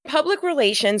Public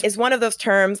relations is one of those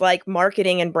terms like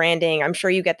marketing and branding. I'm sure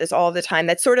you get this all the time.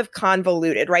 That's sort of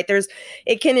convoluted, right?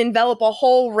 It can envelop a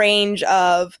whole range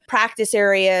of practice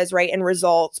areas, right, and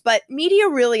results. But media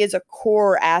really is a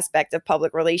core aspect of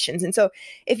public relations. And so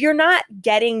if you're not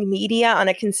getting media on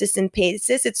a consistent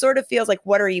basis, it sort of feels like,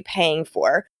 what are you paying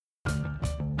for?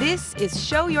 This is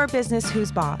Show Your Business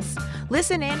Who's Boss.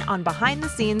 Listen in on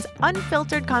behind-the-scenes,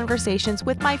 unfiltered conversations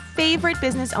with my favorite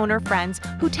business owner friends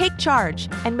who take charge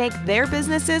and make their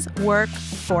businesses work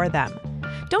for them.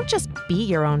 Don't just be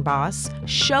your own boss.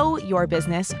 Show your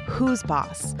business who's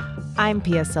boss. I'm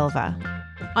Pia Silva.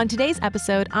 On today's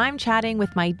episode, I'm chatting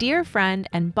with my dear friend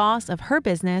and boss of her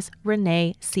business,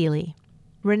 Renee Seely.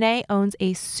 Renee owns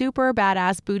a super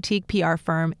badass boutique PR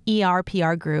firm,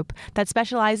 ERPR Group, that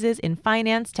specializes in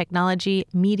finance, technology,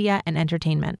 media, and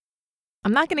entertainment.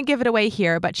 I'm not going to give it away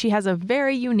here, but she has a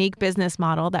very unique business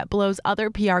model that blows other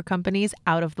PR companies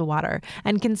out of the water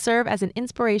and can serve as an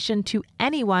inspiration to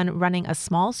anyone running a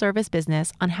small service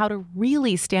business on how to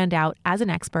really stand out as an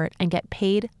expert and get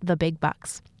paid the big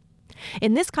bucks.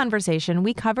 In this conversation,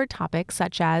 we covered topics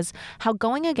such as how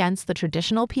going against the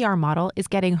traditional PR model is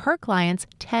getting her clients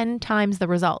 10 times the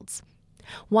results,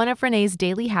 one of Renee's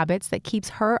daily habits that keeps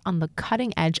her on the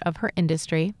cutting edge of her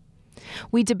industry.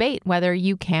 We debate whether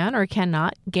you can or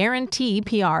cannot guarantee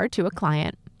PR to a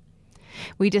client.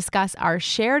 We discuss our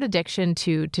shared addiction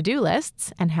to to-do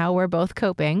lists and how we're both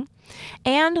coping,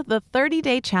 and the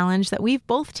 30-day challenge that we've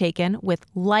both taken with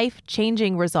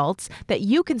life-changing results that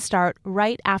you can start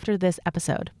right after this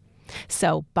episode.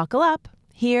 So buckle up.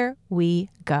 Here we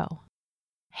go.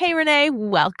 Hey, Renee,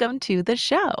 welcome to the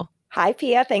show. Hi,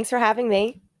 Pia. Thanks for having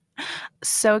me.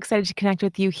 So excited to connect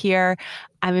with you here.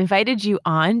 I've invited you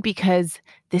on because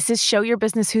this is Show Your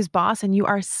Business Who's Boss, and you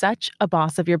are such a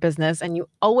boss of your business, and you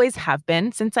always have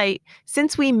been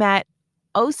since we met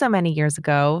so many years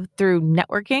ago through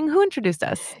networking. Who introduced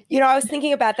us? I was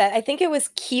thinking about that. I think it was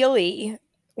Keely.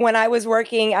 When I was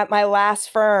working at my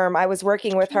last firm, I was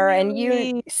working with her and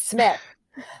you, Smith.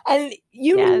 And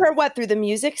you knew her, what, through the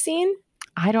music scene?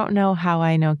 I don't know how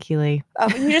I know Keely.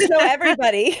 You just know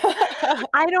everybody.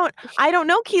 I don't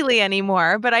know Keely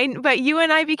anymore, but you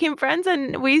and I became friends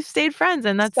and we stayed friends,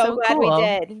 and that's so glad cool. We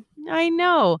did. I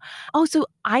know. Oh, so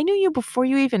I knew you before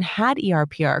you even had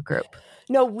ERPR Group.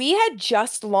 No, we had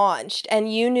just launched,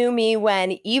 and you knew me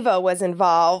when Eva was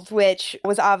involved, which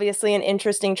was obviously an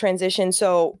interesting transition.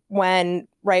 So when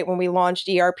we launched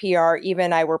ERPR, Eva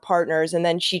and I were partners, and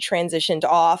then she transitioned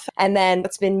off, and then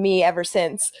it's been me ever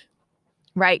since.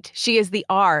 Right. She is the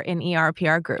R in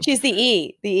ERPR Group. She's the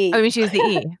E. I mean, she's the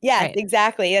E. Yes, right.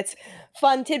 Exactly. It's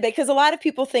fun tidbit because a lot of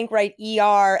people think, right,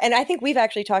 ER, and I think we've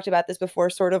actually talked about this before,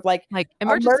 sort of like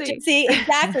emergency.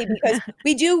 Exactly, because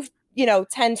we do,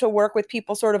 tend to work with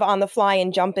people sort of on the fly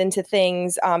and jump into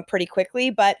things pretty quickly,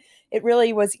 but it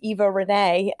really was Eva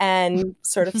Renee and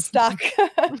sort of stuck.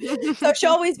 So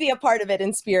she'll always be a part of it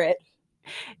in spirit.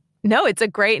 No, it's a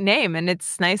great name, and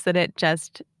it's nice that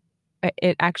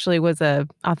it actually was a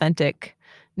authentic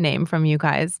name from you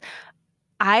guys.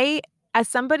 As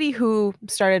somebody who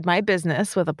started my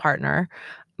business with a partner,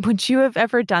 would you have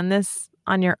ever done this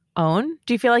on your own?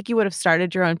 Do you feel like you would have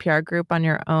started your own PR group on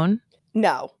your own?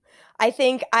 No. I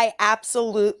think I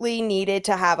absolutely needed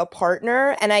to have a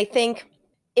partner. And I think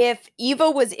if Eva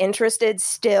was interested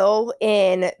still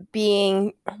in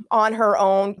being on her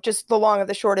own, just the long of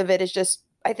the short of it is just,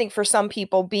 I think for some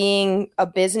people being a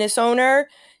business owner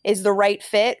is the right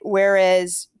fit,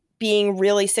 whereas being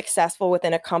really successful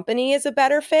within a company is a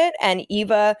better fit. And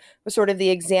Eva was sort of the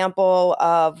example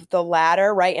of the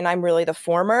latter, right? And I'm really the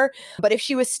former. But if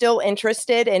she was still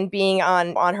interested in being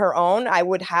on her own, I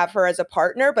would have her as a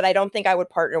partner, but I don't think I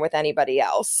would partner with anybody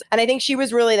else. And I think she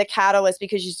was really the catalyst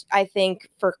because I think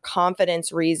for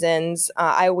confidence reasons,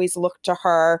 I always looked to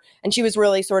her, and she was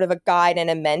really sort of a guide and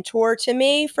a mentor to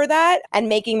me for that. And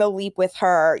making the leap with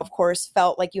her, of course,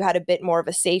 felt like you had a bit more of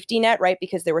a safety net, right?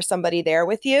 Because there was somebody there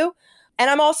with you. And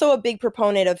I'm also a big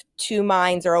proponent of two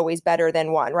minds are always better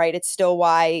than one, right? It's still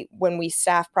why when we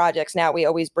staff projects now, we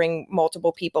always bring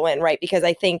multiple people in, right? Because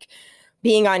I think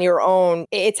being on your own,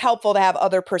 it's helpful to have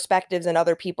other perspectives and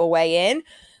other people weigh in.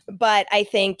 But I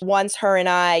think once her and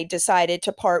I decided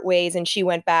to part ways and she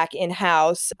went back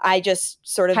in-house, I just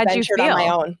sort of ventured on my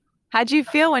own. How'd you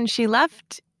feel when she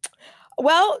left?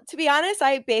 Well, to be honest,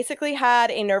 I basically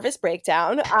had a nervous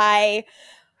breakdown.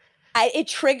 It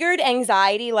triggered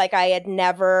anxiety like I had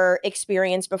never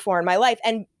experienced before in my life.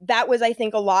 And that was, I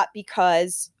think, a lot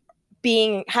because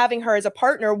having her as a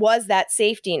partner was that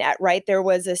safety net, right? There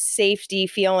was a safety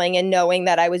feeling in knowing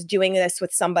that I was doing this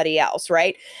with somebody else,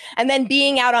 right? And then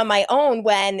being out on my own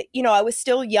when, I was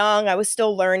still young, I was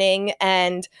still learning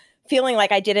and feeling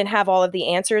like I didn't have all of the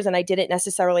answers and I didn't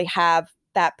necessarily have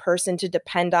that person to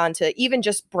depend on to even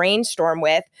just brainstorm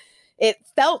with. It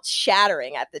felt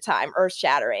shattering at the time, earth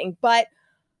shattering, but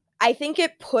I think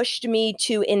it pushed me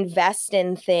to invest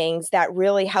in things that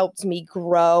really helped me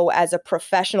grow as a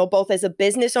professional, both as a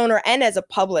business owner and as a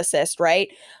publicist, right?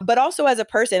 But also as a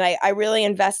person, I really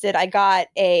invested. I got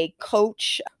a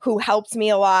coach who helped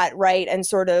me a lot, right? And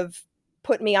sort of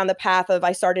put me on the path of,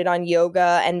 I started on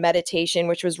yoga and meditation,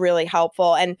 which was really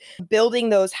helpful, and building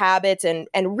those habits and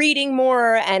reading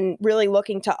more and really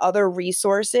looking to other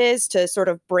resources to sort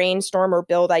of brainstorm or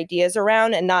build ideas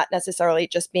around and not necessarily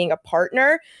just being a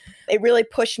partner. It really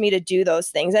pushed me to do those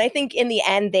things. And I think in the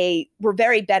end, they were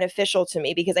very beneficial to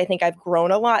me because I think I've grown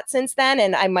a lot since then.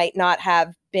 And I might not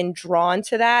have been drawn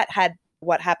to that had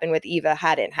what happened with Eva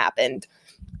hadn't happened.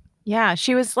 Yeah,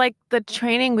 she was like the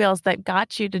training wheels that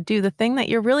got you to do the thing that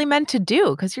you're really meant to do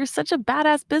because you're such a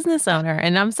badass business owner.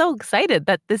 And I'm so excited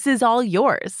that this is all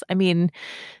yours. I mean,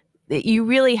 you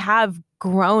really have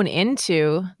grown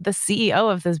into the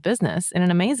CEO of this business in an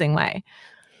amazing way.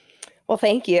 Well,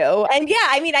 thank you. And yeah,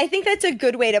 I mean, I think that's a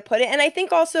good way to put it. And I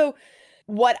think also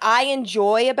what I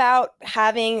enjoy about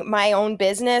having my own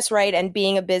business, right, and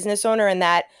being a business owner, and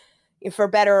that for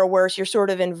better or worse, you're sort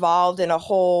of involved in the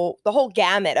whole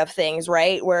gamut of things,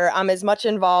 right? Where I'm as much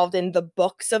involved in the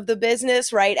books of the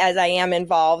business, right, as I am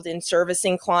involved in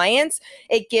servicing clients.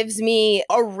 It gives me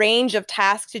a range of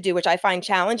tasks to do, which I find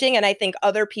challenging. And I think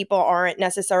other people aren't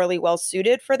necessarily well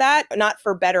suited for that, not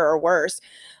for better or worse.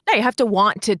 Yeah, you have to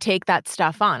want to take that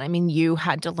stuff on. I mean, you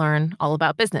had to learn all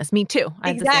about business. Me too. I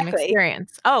had the same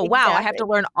experience. Oh, wow. I have to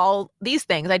learn all these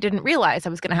things. I didn't realize I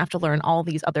was going to have to learn all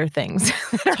these other things.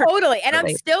 Totally. And I'm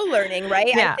still learning, right?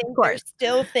 Yeah, I think there's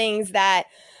still things that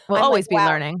we'll always be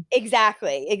learning.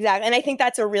 Exactly. And I think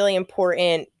that's a really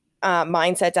important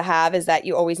mindset to have, is that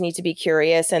you always need to be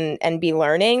curious and be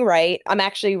learning, right? I'm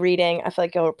actually reading, I feel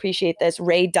like you'll appreciate this,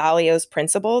 Ray Dalio's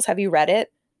Principles. Have you read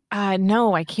it?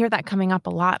 No, I hear that coming up a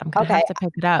lot. I'm going to have to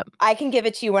pick it up. I can give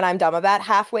it to you when I'm done. About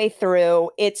halfway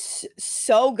through. It's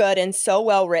so good and so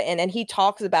well written. And he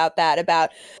talks about that, about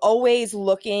always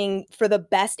looking for the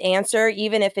best answer,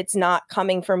 even if it's not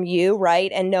coming from you, right?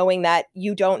 And knowing that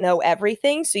you don't know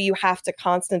everything. So you have to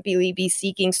constantly be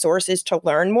seeking sources to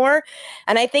learn more.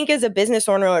 And I think as a business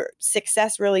owner,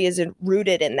 success really isn't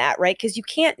rooted in that, right? Because you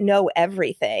can't know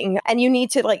everything. And you need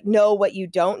to know what you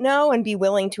don't know and be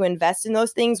willing to invest in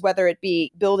those things, whether it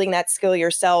be building that skill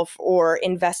yourself or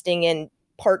investing in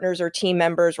partners or team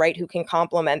members, right, who can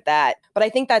complement that. But I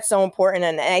think that's so important.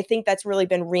 And I think that's really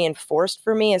been reinforced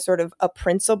for me as sort of a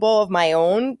principle of my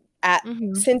own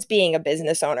since being a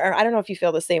business owner. I don't know if you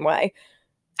feel the same way.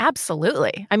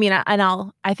 Absolutely. I mean,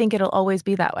 I think it'll always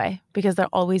be that way because there'll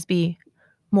always be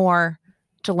more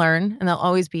to learn and there'll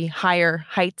always be higher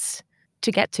heights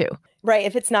to get to. Right.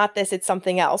 If it's not this, it's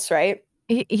something else, right?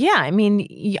 Yeah. I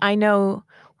mean, I know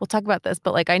we'll talk about this,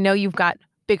 but I know you've got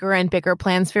bigger and bigger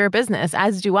plans for your business,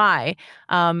 as do I,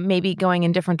 maybe going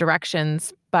in different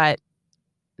directions, but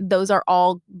those are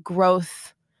all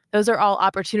growth. Those are all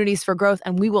opportunities for growth,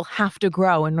 and we will have to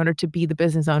grow in order to be the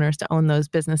business owners to own those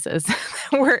businesses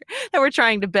that we're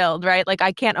trying to build, right?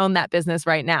 I can't own that business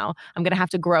right now. I'm going to have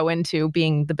to grow into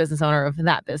being the business owner of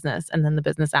that business and then the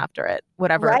business after it,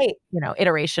 whatever,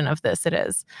 iteration of this it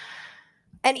is.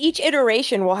 And each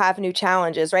iteration will have new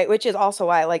challenges, right? Which is also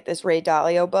why I like this Ray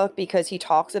Dalio book, because he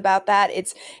talks about that.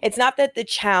 It's not that the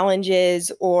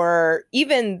challenges or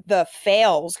even the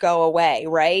fails go away,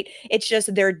 right? It's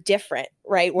just they're different,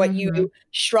 right? What you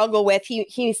struggle with.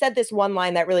 He said this one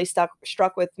line that really stuck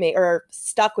with me,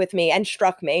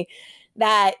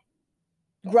 that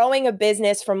growing a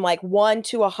business from 1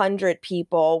 to 100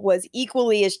 people was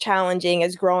equally as challenging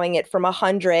as growing it from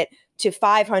 100 to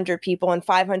 500 people and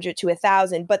 500 to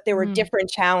 1,000, but there were different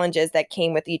challenges that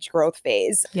came with each growth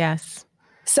phase. Yes.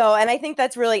 So, and I think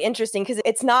that's really interesting because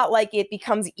it's not like it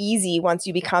becomes easy once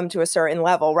you become to a certain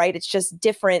level, right? It's just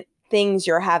different things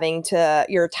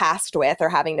you're tasked with or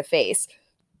having to face.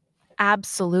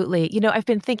 Absolutely. I've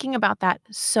been thinking about that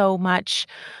so much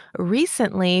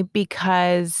recently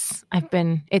because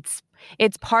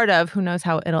it's part of, who knows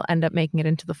how it'll end up making it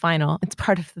into the final. It's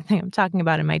part of the thing I'm talking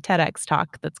about in my TEDx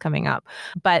talk that's coming up.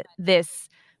 But this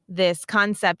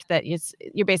concept that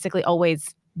you're basically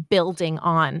always building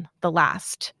on the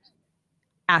last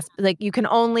aspect. You can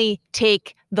only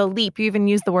take the leap. You even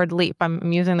use the word leap.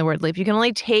 I'm using the word leap. You can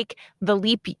only take the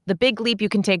leap, the big leap you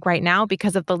can take right now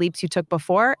because of the leaps you took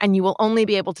before, and you will only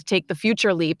be able to take the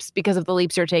future leaps because of the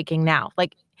leaps you're taking now.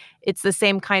 Like, it's the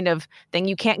same kind of thing.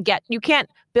 You can't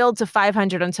build to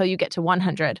 500 until you get to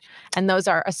 100. And those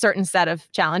are a certain set of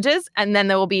challenges. And then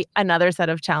there will be another set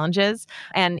of challenges.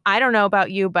 And I don't know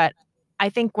about you, but I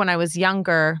think when I was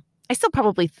younger,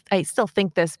 I still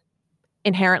think this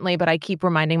inherently, but I keep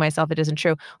reminding myself it isn't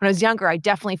true. When I was younger, I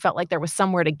definitely felt like there was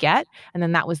somewhere to get. And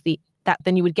then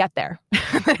then you would get there.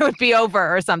 Then it would be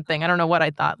over or something. I don't know what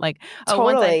I thought. Like, oh,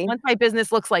 Totally. once my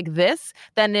business looks like this,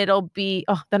 then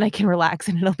then I can relax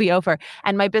and it'll be over.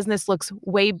 And my business looks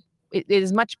it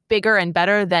is much bigger and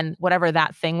better than whatever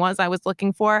that thing was I was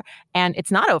looking for. And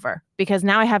it's not over because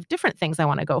now I have different things I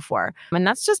want to go for. And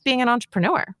that's just being an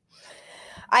entrepreneur.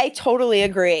 I totally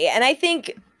agree. And I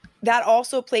think that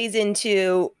also plays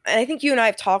into, and I think you and I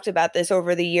have talked about this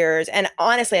over the years. And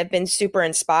honestly, I've been super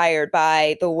inspired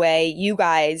by the way you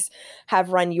guys have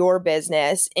run your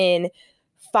business in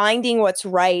finding what's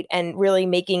right and really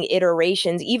making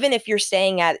iterations, even if you're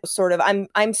staying at sort of,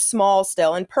 I'm small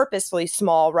still and purposefully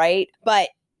small, right? But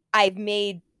I've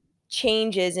made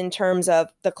changes in terms of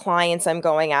the clients I'm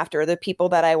going after, the people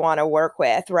that I want to work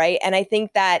with, right? And I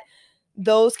think that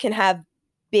those can have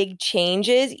big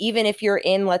changes, even if you're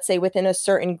in, let's say, within a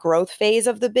certain growth phase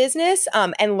of the business,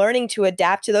 and learning to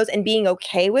adapt to those and being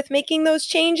okay with making those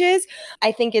changes,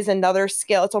 I think is another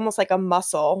skill. It's almost like a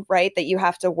muscle, right? That you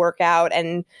have to work out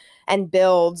and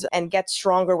build and get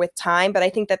stronger with time. But I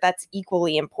think that that's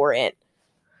equally important.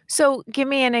 So give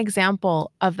me an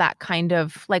example of that kind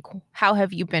of, like, how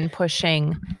have you been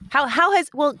pushing? Tell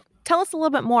us a little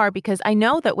bit more, because I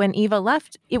know that when Eva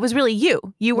left, it was really you.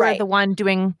 You were Right. the one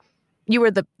you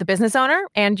were the business owner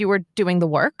and you were doing the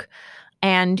work.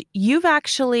 And you've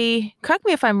actually, correct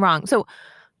me if I'm wrong. So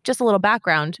just a little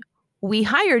background. We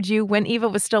hired you when Eva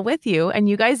was still with you, and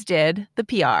you guys did the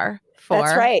PR for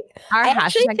That's right. our I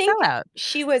actually hashtag think sellout.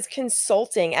 she was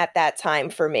consulting at that time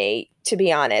for me, to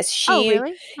be honest. Oh,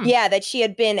 really? Yeah, that she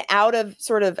had been out of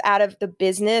the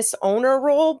business owner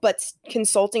role, but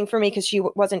consulting for me because she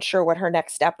wasn't sure what her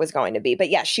next step was going to be. But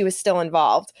yeah, she was still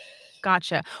involved.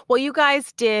 Gotcha. Well, you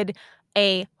guys did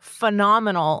a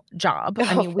phenomenal job.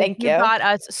 I mean, thank you you. got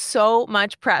us so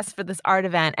much press for this art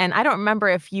event. And I don't remember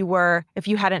if you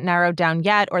hadn't narrowed down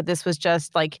yet, or this was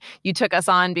just like you took us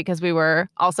on because we were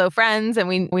also friends and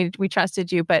we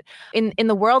trusted you. But in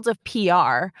the world of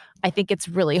PR, I think it's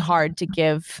really hard to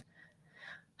give.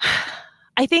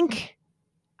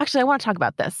 Actually, I want to talk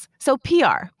about this. So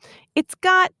PR, it's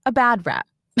got a bad rap.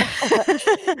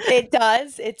 It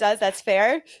does. That's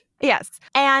fair. Yes.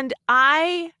 And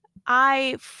I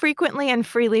frequently and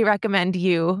freely recommend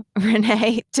you,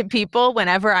 Renee, to people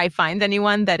whenever I find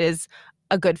anyone that is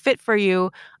a good fit for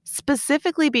you,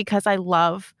 specifically because I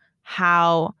love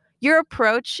how your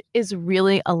approach is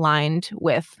really aligned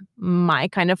with my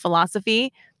kind of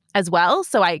philosophy as well.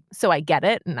 So I get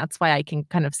it, and that's why I can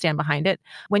kind of stand behind it.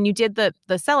 When you did the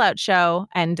sellout show,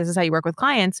 and this is how you work with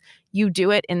clients, you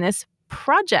do it in this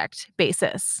project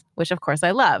basis, which of course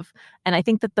I love. And I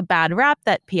think that the bad rap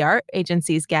that PR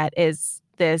agencies get is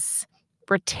this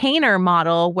retainer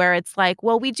model where it's like,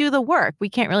 well, we do the work. We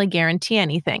can't really guarantee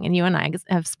anything. And you and I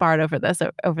have sparred over this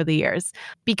over the years,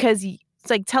 because it's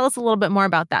like, tell us a little bit more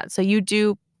about that. So you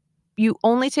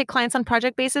only take clients on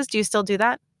project basis. Do you still do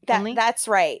that? That's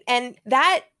right. And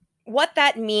what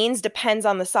that means depends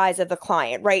on the size of the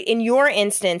client, right? In your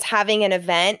instance, having an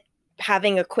event,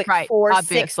 having a quick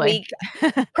 4-6 week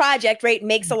project, right,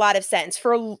 makes a lot of sense.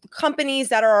 For companies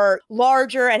that are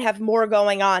larger and have more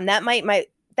going on, that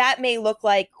may look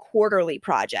like quarterly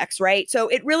projects, right? So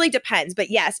it really depends.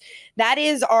 But yes, that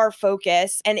is our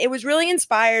focus. And it was really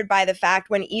inspired by the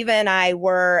fact when Eva and I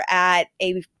were at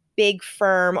a big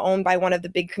firm owned by one of the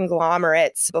big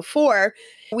conglomerates before,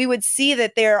 we would see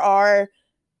that there are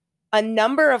a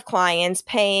number of clients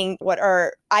paying what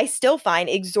are, I still find,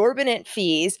 exorbitant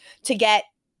fees to get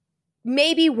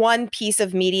maybe one piece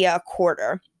of media a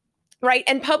quarter, right?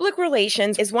 And public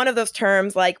relations is one of those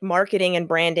terms like marketing and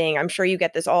branding. I'm sure you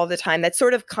get this all the time. That's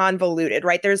sort of convoluted,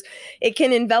 right? It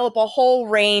can envelop a whole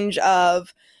range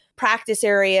of practice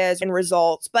areas and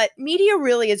results, but media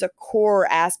really is a core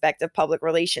aspect of public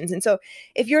relations. And so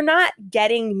if you're not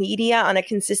getting media on a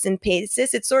consistent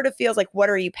basis, it sort of feels like, what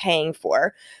are you paying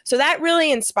for? So that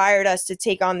really inspired us to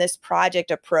take on this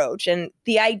project approach. And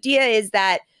the idea is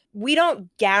that we don't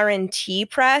guarantee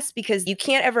press, because you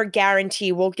can't ever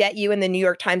guarantee we'll get you in the New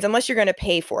York Times unless you're going to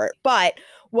pay for it. But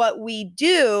what we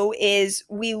do is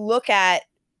we look at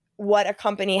what a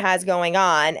company has going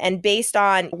on. And based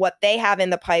on what they have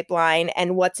in the pipeline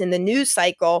and what's in the news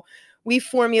cycle, we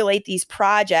formulate these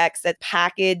projects that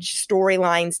package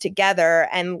storylines together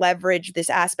and leverage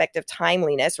this aspect of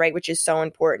timeliness, right, which is so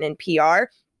important in PR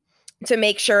to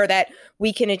make sure that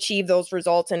we can achieve those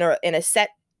results in a set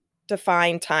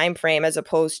defined time frame as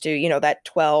opposed to, that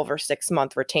 12 or 6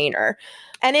 month retainer.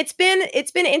 And it's been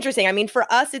interesting. I mean,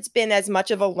 for us, it's been as much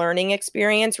of a learning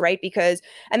experience, right? Because,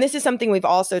 and this is something we've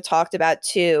also talked about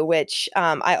too, which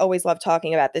I always love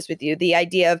talking about this with you, the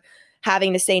idea of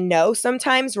having to say no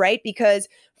sometimes, right? Because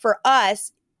for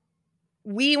us,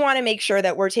 we want to make sure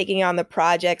that we're taking on the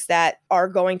projects that are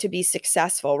going to be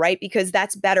successful, right? Because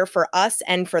that's better for us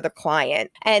and for the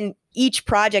client. And each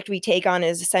project we take on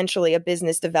is essentially a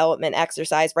business development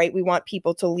exercise, right? We want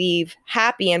people to leave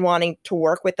happy and wanting to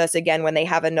work with us again when they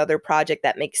have another project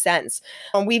that makes sense.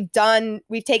 We've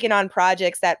taken on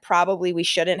projects that probably we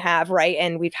shouldn't have, right?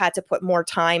 And we've had to put more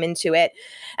time into it.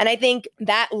 And I think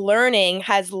that learning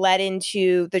has led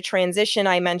into the transition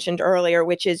I mentioned earlier,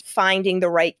 which is finding the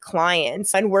right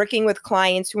clients and working with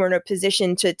clients who are in a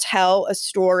position to tell a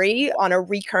story on a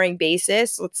recurring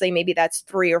basis. Let's say maybe that's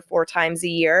 3 or 4 times a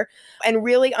year, and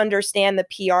really understand the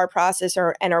PR process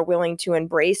and are willing to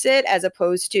embrace it, as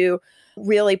opposed to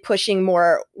really pushing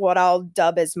more what I'll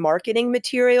dub as marketing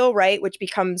material, right? Which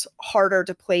becomes harder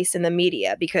to place in the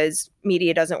media because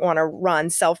media doesn't want to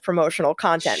run self-promotional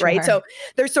content, Sure. right? So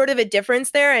there's sort of a difference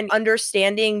there, and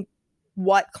understanding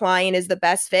what client is the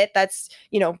best fit. That's,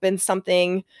 been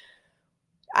something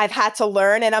I've had to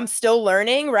learn, and I'm still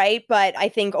learning, right? But I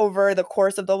think over the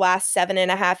course of the last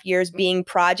 7.5 years being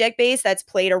project-based, that's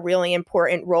played a really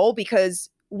important role, because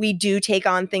we do take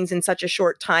on things in such a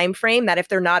short time frame that if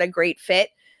they're not a great fit,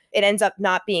 it ends up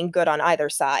not being good on either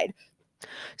side.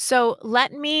 So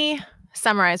let me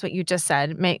summarize what you just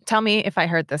said. Tell me if I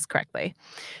heard this correctly.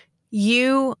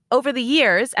 You, over the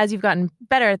years, as you've gotten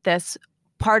better at this,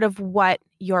 part of what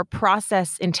your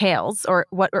process entails, or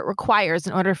what it requires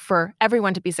in order for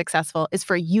everyone to be successful, is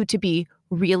for you to be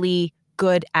really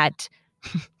good at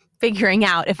figuring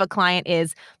out if a client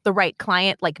is the right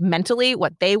client, like mentally,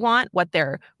 what they want, what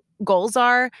their goals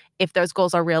are, if those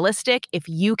goals are realistic, if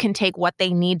you can take what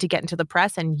they need to get into the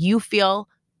press and you feel,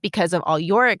 because of all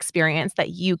your experience, that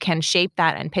you can shape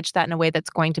that and pitch that in a way that's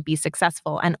going to be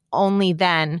successful. And only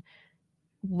then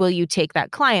will you take that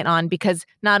client on, because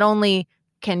not only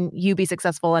can you be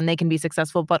successful and they can be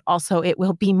successful, but also it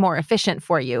will be more efficient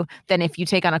for you than if you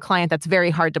take on a client that's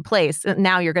very hard to place.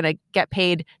 Now you're going to get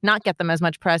paid, not get them as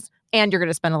much press, and you're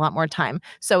going to spend a lot more time.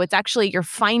 So it's actually, you're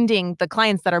finding the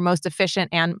clients that are most efficient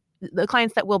and the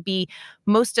clients that will be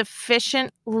most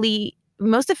efficient,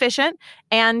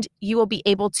 and you will be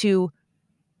able to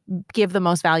give the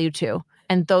most value to.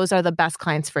 And those are the best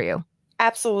clients for you.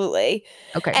 Absolutely.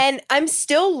 Okay. And I'm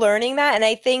still learning that. And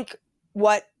I think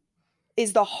what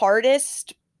is the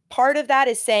hardest part of that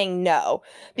is saying no,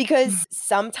 because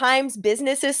sometimes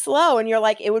business is slow and you're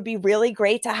like, it would be really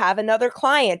great to have another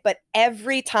client. But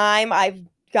every time I've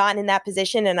gotten in that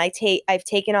position and I've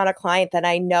taken on a client that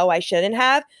I know I shouldn't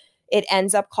have, it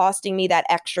ends up costing me that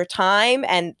extra time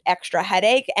and extra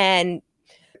headache. And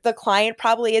the client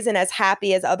probably isn't as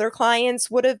happy as other clients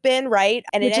would have been, right?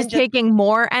 And Which is taking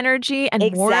more energy and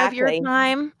more of your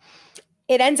time.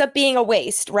 It ends up being a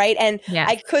waste, right? And Yes.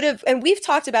 I could have, and we've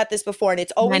talked about this before, and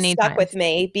it's always stuck with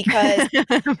me because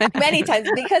many times,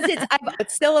 because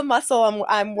it's still a muscle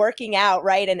I'm working out,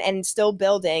 right? And still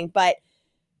building. But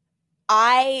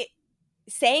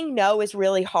saying no is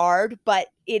really hard, but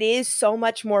it is so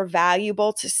much more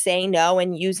valuable to say no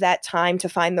and use that time to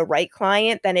find the right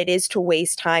client than it is to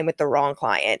waste time with the wrong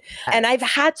client. And I've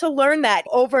had to learn that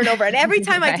over and over. And every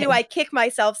time I do, I kick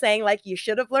myself saying, like, you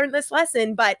should have learned this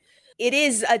lesson. But it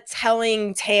is a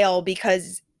telling tale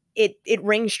because it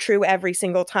rings true every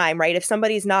single time, right? If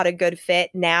somebody's not a good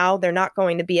fit now, they're not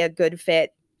going to be a good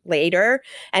fit later,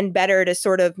 and better to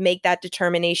sort of make that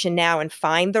determination now and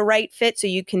find the right fit so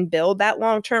you can build that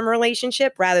long-term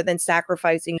relationship rather than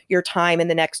sacrificing your time in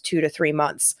the next 2 to 3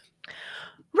 months.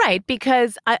 Right,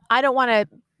 because I don't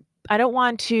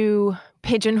want to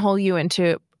pigeonhole you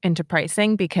into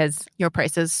pricing, because your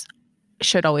prices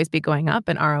should always be going up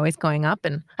and are always going up.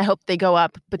 And I hope they go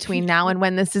up between now and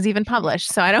when this is even published.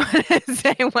 So I don't want to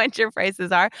say what your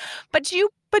prices are, but you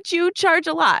charge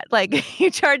a lot. Like, you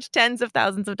charge tens of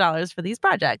thousands of dollars for these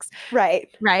projects. Right.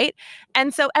 Right.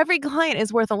 And so every client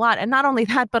is worth a lot. And not only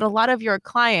that, but a lot of your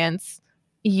clients,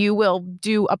 you will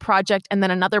do a project and then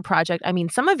another project. I mean,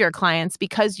 some of your clients,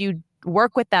 because you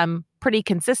work with them pretty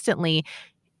consistently,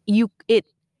 it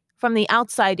from the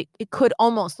outside, it could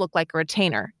almost look like a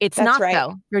retainer. It's That's not, right.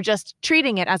 though. You're just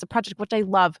treating it as a project, which I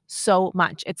love so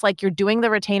much. It's like you're doing the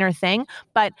retainer thing,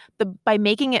 but by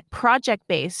making it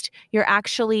project-based, you're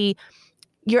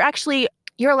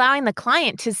allowing the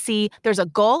client to see there's a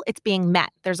goal, it's being met.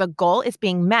 There's a goal, it's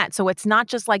being met. So it's not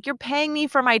just like you're paying me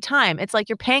for my time. It's like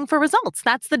you're paying for results.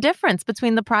 That's the difference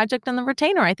between the project and the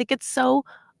retainer. I think it's so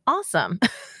awesome.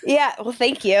 Yeah, well,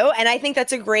 thank you. And I think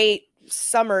that's a great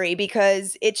summary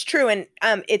because it's true. And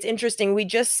it's interesting. We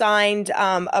just signed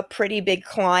a pretty big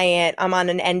client. I'm on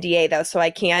an NDA though, so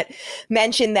I can't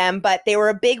mention them, but they were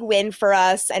a big win for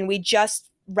us. And we just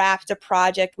wrapped a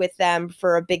project with them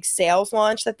for a big sales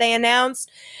launch that they announced.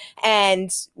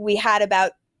 And we had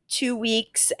about 2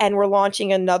 weeks and we're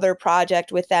launching another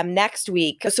project with them next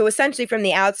week. So essentially from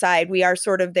the outside, we are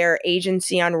sort of their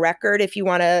agency on record, if you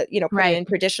want to, put it in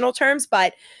traditional terms,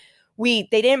 but they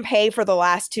didn't pay for the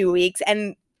last 2 weeks.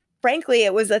 And frankly,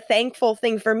 it was a thankful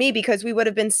thing for me because we would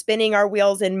have been spinning our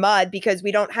wheels in mud because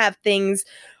we don't have things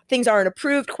aren't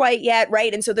approved quite yet,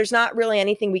 right? And so there's not really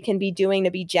anything we can be doing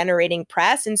to be generating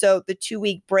press. And so the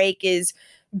 2-week break is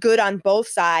good on both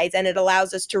sides, and it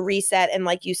allows us to reset and,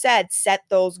 like you said, set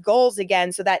those goals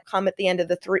again so that come at the end of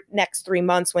the next 3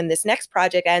 months when this next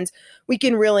project ends, we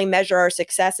can really measure our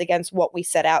success against what we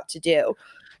set out to do.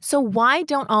 So why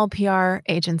don't all PR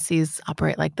agencies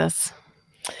operate like this?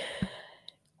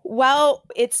 Well,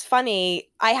 it's funny.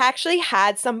 I actually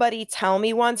had somebody tell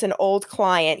me once, an old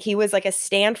client, he was like a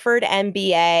Stanford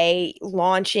MBA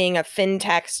launching a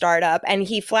fintech startup. And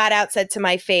he flat out said to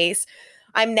my face,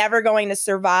 I'm never going to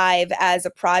survive as a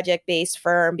project-based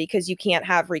firm because you can't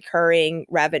have recurring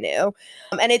revenue.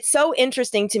 And it's so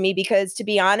interesting to me because, to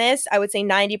be honest, I would say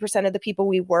 90% of the people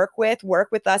we work with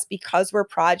us because we're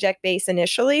project-based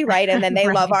initially, right? And then they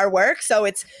Right. love our work. So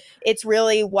it's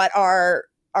really what our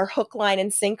hook, line,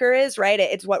 and sinker is, right?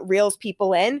 It's what reels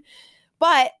people in.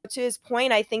 But to his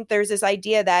point, I think there's this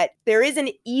idea that there is an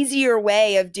easier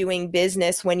way of doing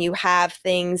business when you have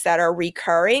things that are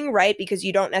recurring, right? Because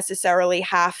you don't necessarily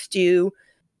have to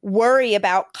worry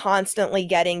about constantly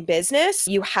getting business.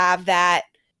 You have that,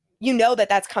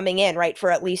 that's coming in, right, for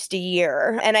at least a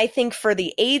year. And I think for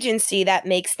the agency, that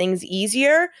makes things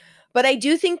easier. But I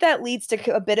do think that leads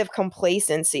to a bit of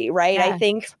complacency, right? Yes. I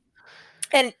think.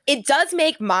 And it does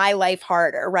make my life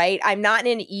harder, right? I'm not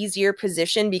in an easier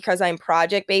position because I'm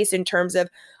project-based in terms of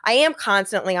I am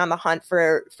constantly on the hunt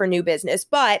for new business,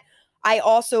 but I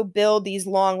also build these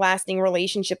long-lasting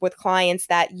relationship with clients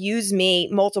that use me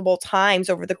multiple times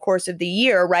over the course of the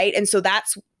year, right? And so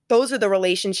those are the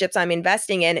relationships I'm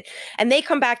investing in. And they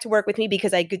come back to work with me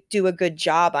because I could do a good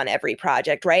job on every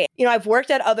project, right? I've worked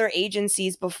at other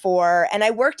agencies before and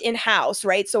I worked in-house,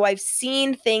 right? So I've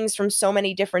seen things from so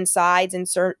many different sides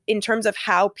in terms of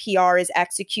how PR is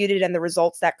executed and the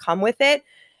results that come with it.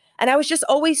 And I was just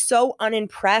always so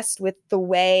unimpressed with the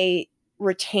way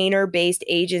retainer-based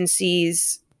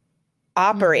agencies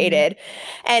operated.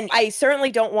 Mm-hmm. And I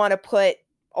certainly don't want to put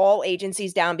all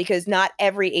agencies down because not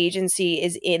every agency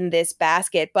is in this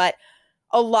basket, but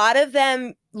a lot of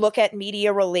them look at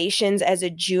media relations as a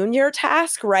junior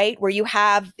task, right? Where you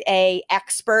have a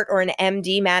expert or an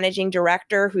MD managing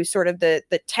director who's sort of the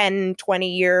 10,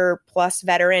 20 year plus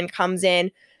veteran comes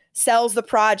in, sells the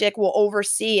project, will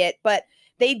oversee it, but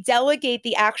they delegate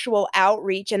the actual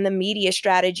outreach and the media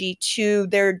strategy to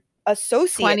their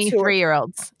associates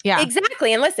 23-year-olds. Yeah,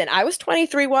 exactly. And listen, I was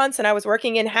 23 once and I was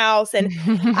working in-house and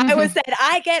I was said,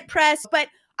 I get press, but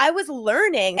I was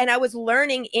learning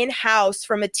in-house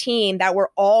from a team that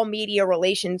were all media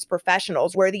relations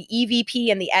professionals where the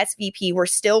EVP and the SVP were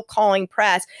still calling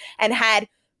press and had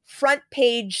front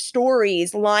page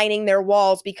stories lining their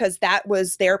walls because that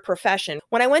was their profession.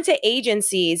 When I went to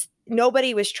agencies,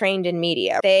 nobody was trained in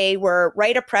media. They were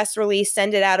write a press release,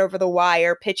 send it out over the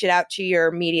wire, pitch it out to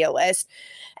your media list.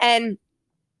 And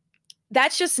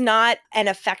that's just not an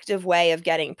effective way of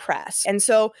getting press. And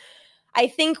so I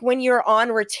think when you're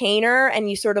on retainer and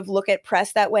you sort of look at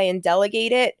press that way and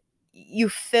delegate it, you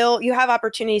have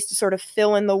opportunities to sort of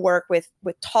fill in the work with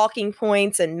talking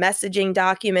points and messaging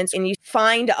documents, and you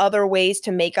find other ways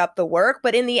to make up the work.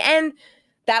 But in the end,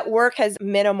 that work has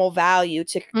minimal value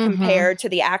to compare to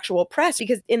the actual press,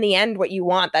 because in the end, what you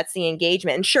want, that's the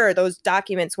engagement. And sure, those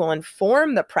documents will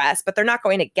inform the press, but they're not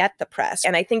going to get the press.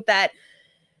 And I think that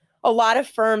a lot of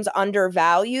firms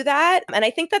undervalue that. And I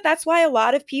think that that's why a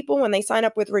lot of people, when they sign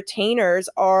up with retainers,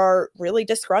 are really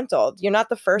disgruntled. You're not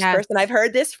the first person I've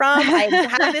heard this from. I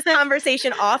have this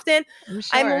conversation often. Sure.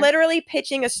 I'm literally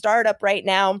pitching a startup right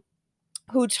now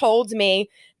who told me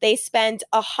they spent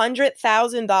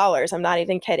 $100,000. I'm not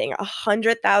even kidding.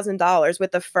 $100,000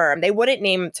 with a firm. They wouldn't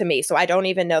name it to me, so I don't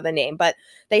even know the name, but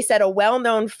they said a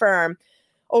well-known firm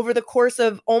over the course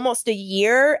of almost a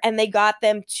year, and they got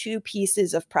them 2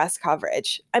 pieces of press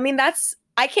coverage. I mean,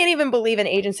 I can't even believe an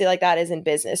agency like that is in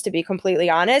business, to be completely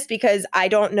honest, because I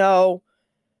don't know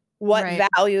what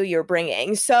value you're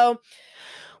bringing. So,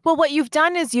 well, what you've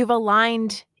done is you've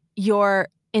aligned your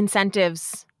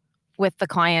incentives with the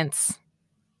client's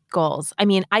goals. I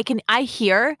mean, I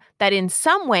hear that in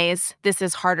some ways this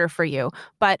is harder for you,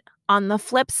 but on the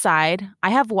flip side, I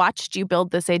have watched you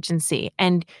build this agency,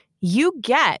 and you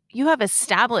have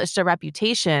established a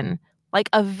reputation, like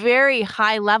a very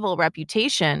high level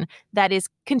reputation that is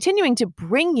continuing to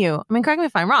bring you, I mean, correct me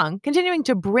if I'm wrong, continuing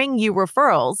to bring you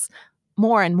referrals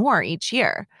more and more each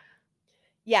year.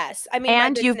 Yes. I mean,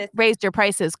 and you've raised your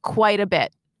prices quite a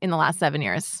bit in the last 7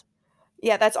 years.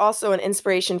 Yeah, that's also an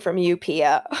inspiration from you,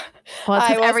 Pia. Well,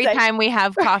 it's every time we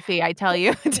have coffee, I tell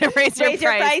you to raise your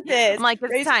prices. I'm like,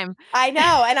 it's time. I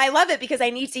know. And I love it because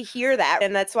I need to hear that.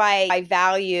 And that's why I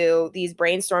value these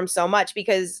brainstorms so much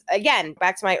because, again,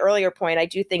 back to my earlier point, I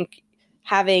do think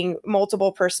having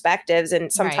multiple perspectives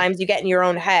and sometimes you get in your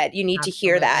own head. You need to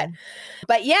hear that.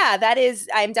 But yeah,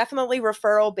 I'm definitely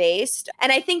referral based.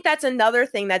 And I think that's another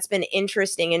thing that's been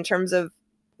interesting in terms of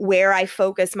where I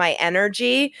focus my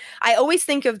energy. I always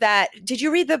think of that. Did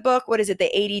you read the book? What is it?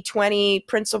 The 80-20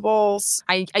 principles?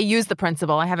 I use the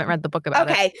principle. I haven't read the book about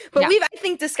it. Okay. But we've, I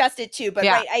think, discussed it too. But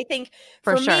I think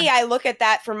for me, I look at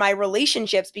that for my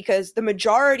relationships because the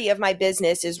majority of my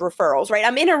business is referrals, right?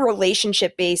 I'm in a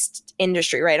relationship-based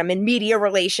industry, right? I'm in media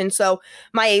relations. So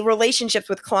my relationships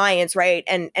with clients, right?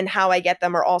 And how I get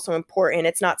them are also important.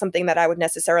 It's not something that I would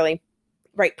necessarily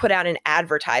put out an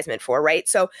advertisement for, right?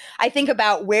 So I think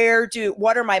about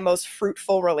what are my most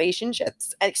fruitful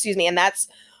relationships, and that's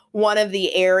one of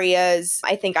the areas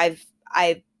I think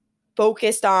I've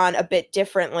focused on a bit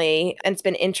differently. And it's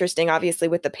been interesting, obviously,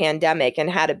 with the pandemic and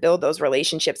how to build those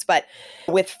relationships. But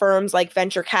with firms like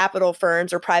venture capital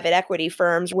firms or private equity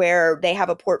firms where they have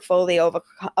a portfolio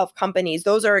of companies,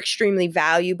 those are extremely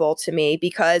valuable to me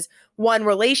because one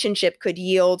relationship could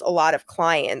yield a lot of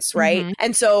clients, right? Mm-hmm.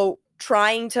 And so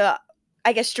trying to,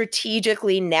 I guess,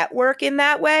 strategically network in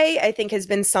that way, I think has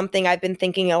been something I've been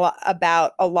thinking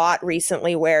about a lot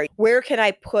recently, where can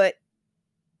I put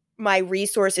my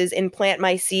resources and plant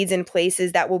my seeds in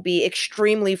places that will be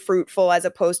extremely fruitful as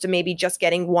opposed to maybe just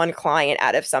getting one client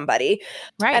out of somebody.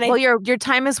 Right. And your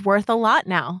time is worth a lot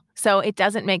now. So it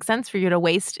doesn't make sense for you to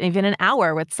waste even an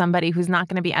hour with somebody who's not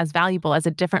going to be as valuable as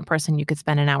a different person you could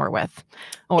spend an hour with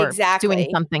or doing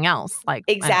something else.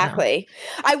 Exactly.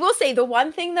 I will say the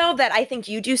one thing, though, that I think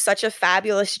you do such a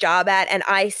fabulous job at and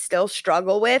I still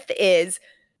struggle with is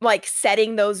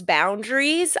setting those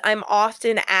boundaries. I'm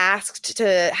often asked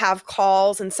to have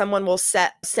calls and someone will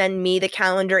send me the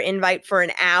calendar invite for an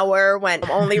hour when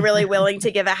I'm only really willing to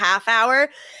give a half hour.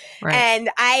 Right. And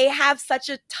I have such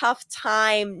a tough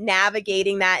time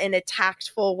navigating that in a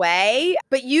tactful way.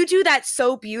 But you do that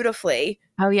so beautifully.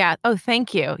 Oh, yeah. Oh,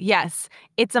 thank you. Yes.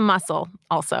 It's a muscle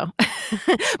also.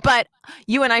 But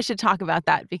you and I should talk about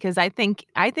that because I think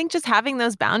just having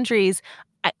those boundaries,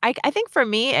 I think for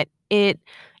me,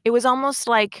 it was almost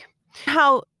like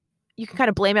how you can kind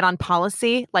of blame it on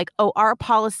policy. Like, oh, our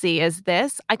policy is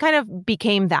this. I kind of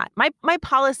became that. My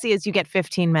policy is you get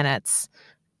 15 minutes.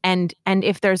 And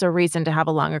if there's a reason to have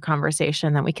a longer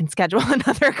conversation, then we can schedule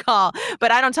another call.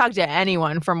 But I don't talk to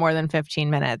anyone for more than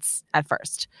 15 minutes at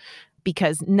first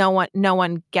because no one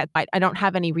I don't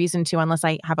have any reason to unless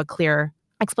I have a clear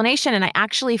explanation. And I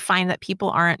actually find that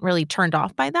people aren't really turned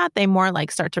off by that. They more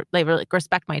they really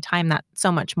respect my time that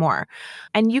so much more.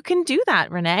 And you can do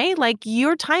that, Renee.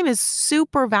 Your time is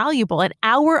super valuable. An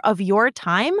hour of your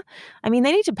time. I mean,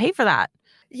 they need to pay for that.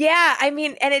 Yeah, I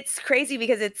mean, and it's crazy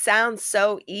because it sounds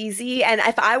so easy. And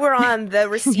if I were on the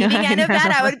receiving end of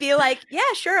that, I would be like, yeah,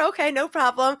 sure. Okay, no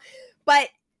problem. But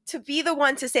to be the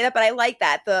one to say that, but I like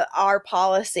that, our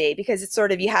policy, because it's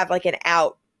sort of, you have an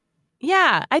out.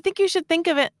 Yeah, I think you should think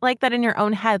of it like that in your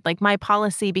own head, like my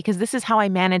policy, because this is how I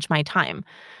manage my time.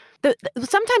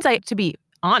 Sometimes to be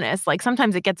honest,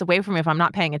 sometimes it gets away from me if I'm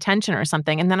not paying attention or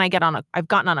something. And then I've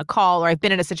gotten on a call or I've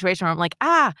been in a situation where I'm like,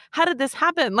 how did this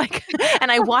happen?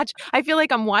 And I feel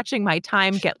like I'm watching my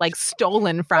time get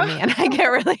stolen from me. And I get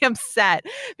really upset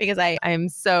because I am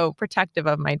so protective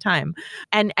of my time.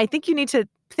 And I think you need to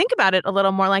think about it a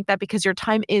little more like that because your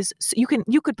time is, you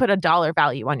could put a dollar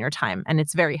value on your time and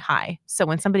it's very high. So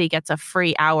when somebody gets a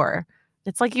free hour,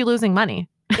 it's like you losing money.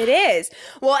 It is.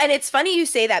 Well, and it's funny you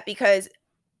say that because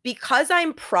because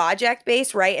I'm project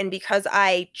based, right? And because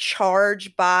I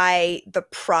charge by the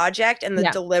project and the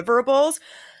deliverables,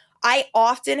 I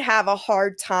often have a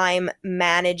hard time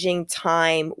managing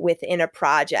time within a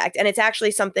project. And it's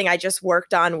actually something I just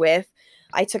worked on with.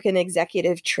 I took an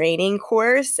executive training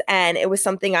course, and it was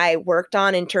something I worked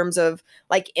on in terms of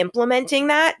like implementing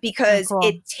that, because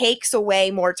it takes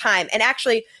away more time. And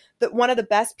actually, one of the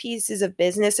best pieces of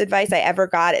business advice I ever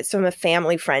got is from a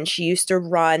family friend. She used to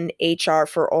run HR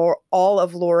for all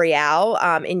of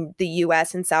L'Oreal in the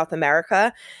US and South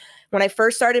America. When I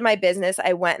first started my business,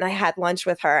 I went and I had lunch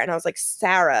with her, and I was like,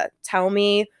 Sarah, tell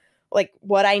me like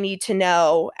what I need to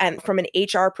know, and from an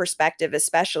HR perspective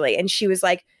especially. And she was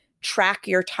like, track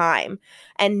your time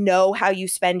and know how you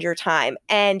spend your time.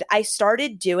 And I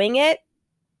started doing it,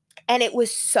 and it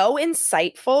was so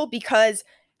insightful, because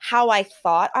how I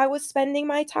thought I was spending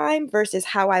my time versus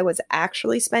how I was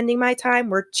actually spending my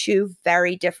time were two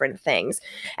very different things.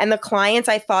 And the clients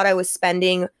I thought I was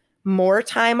spending more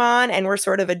time on and were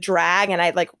sort of a drag, and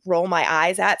I'd like roll my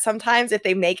eyes at sometimes if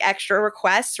they make extra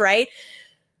requests, right?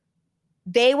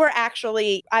 I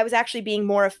was actually being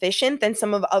more efficient than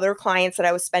some of other clients that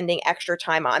I was spending extra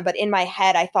time on. But in my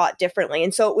head, I thought differently.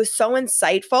 And so it was so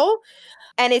insightful.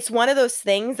 And it's one of those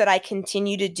things that I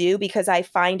continue to do because I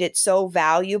find it so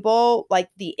valuable, like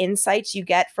the insights you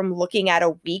get from looking at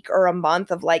a week or a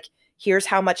month of like, here's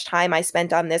how much time I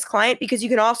spent on this client. Because you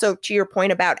can also, to your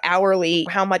point about hourly,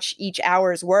 how much each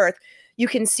hour is worth, you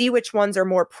can see which ones are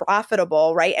more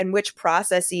profitable, right? And which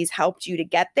processes helped you to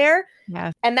get there.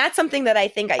 Yeah. And that's something that I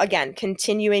think, again,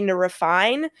 continuing to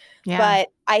refine. Yeah. But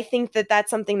I think that that's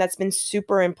something that's been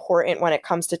super important when it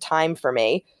comes to time for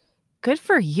me. Good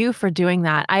for you for doing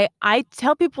that. I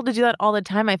tell people to do that all the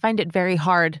time. I find it very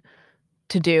hard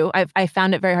to do. I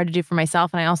found it very hard to do for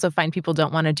myself, and I also find people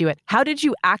don't want to do it. How do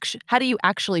you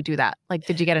actually do that? Like,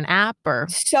 did you get an app or?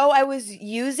 So I was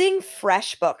using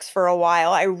FreshBooks for a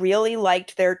while. I really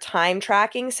liked their time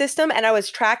tracking system, and I was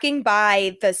tracking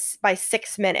by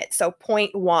 6 minutes, so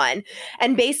 0.1.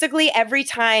 And basically every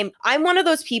time, I'm one of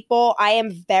those people, I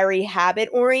am very habit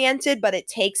oriented, but it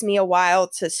takes me a while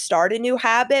to start a new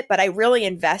habit, but I really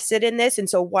invested in this. And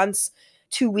so once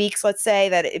 2 weeks, let's say,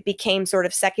 that it became sort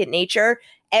of second nature.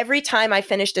 Every time I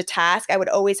finished a task, I would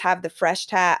always have the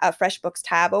FreshBooks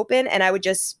tab open, and I would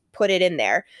just put it in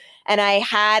there. And I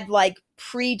had like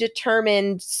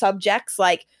predetermined subjects,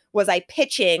 like, was I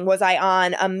pitching? Was I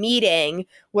on a meeting?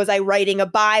 Was I writing a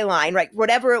byline? Right?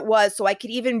 Whatever it was. So I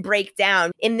could even break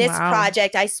down. In this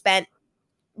project, I spent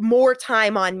more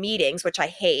time on meetings, which I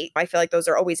hate. I feel like those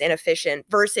are always inefficient,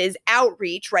 versus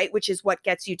outreach, right? Which is what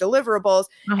gets you deliverables.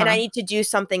 And I need to do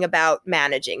something about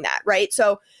managing that, right?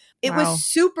 So it was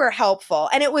super helpful.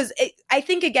 And I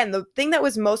think, again, the thing that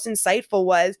was most insightful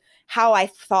was how I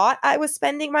thought I was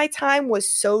spending my time was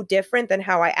so different than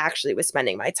how I actually was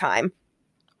spending my time.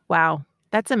 Wow.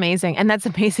 That's amazing. And that's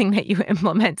amazing that you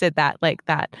implemented that like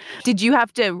that.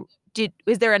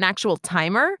 Is there an actual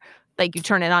timer? Like you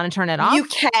turn it on and turn it off? You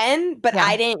can, but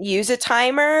I didn't use a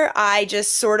timer. I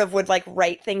just sort of would like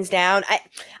write things down.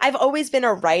 I've always been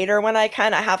a writer when I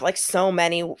kind of have like so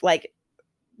many like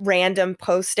random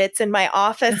Post-its in my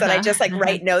office that I just like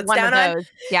write notes down on.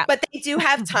 Yeah. But they do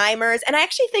have timers. And I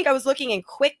actually think I was looking in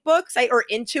QuickBooks or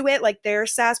Intuit, like their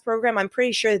SaaS program. I'm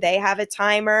pretty sure they have a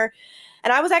timer.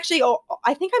 And I was actually,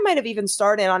 I think I might have even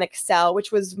started on Excel,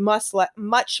 which was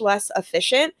much less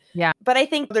efficient. Yeah. But I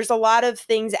think there's a lot of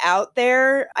things out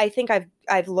there. I think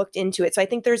I've looked into it. So I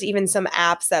think there's even some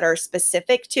apps that are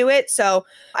specific to it. So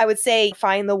I would say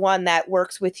find the one that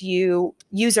works with you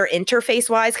user interface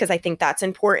wise, because I think that's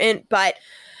important. But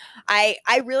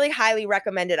I really highly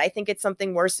recommend it. I think it's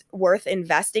something worth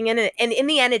investing in. And in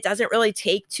the end, it doesn't really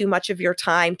take too much of your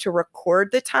time to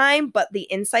record the time, but the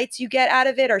insights you get out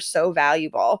of it are so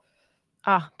valuable.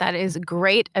 Oh, that is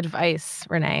great advice,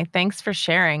 Renee. Thanks for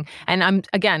sharing. And I'm,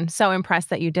 again, so impressed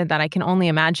that you did that. I can only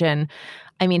imagine,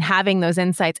 I mean, having those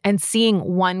insights and seeing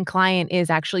one client is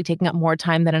actually taking up more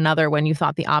time than another when you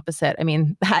thought the opposite. I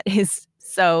mean, that is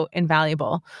so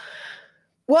invaluable.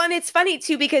 Well, and it's funny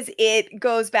too, because it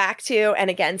goes back to, and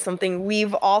again, something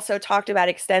we've also talked about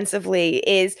extensively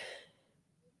is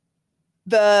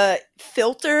the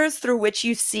filters through which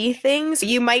you see things.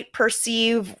 You might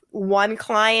perceive one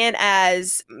client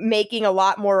as making a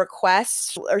lot more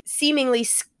requests or seemingly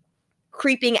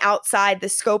creeping outside the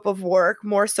scope of work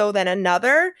more so than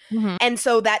another. Mm-hmm. And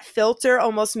so that filter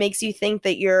almost makes you think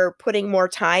that you're putting more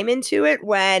time into it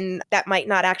when that might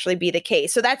not actually be the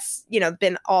case. So that's,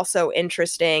 been also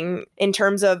interesting in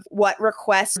terms of what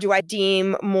requests do I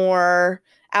deem more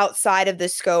outside of the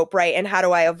scope, right? And how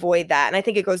do I avoid that? And I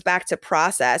think it goes back to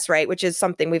process, right? Which is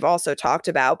something we've also talked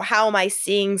about. How am I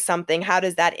seeing something? How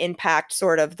does that impact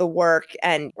sort of the work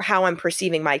and how I'm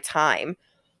perceiving my time?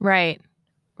 Right.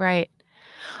 Right.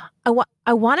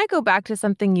 I want to go back to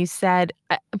something you said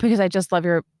because I just love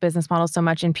your business model so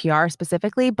much in PR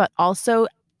specifically, but also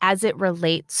as it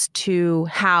relates to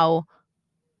how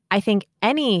I think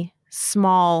any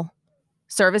small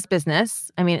service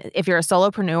business, I mean, if you're a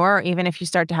solopreneur, or even if you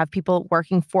start to have people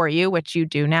working for you, which you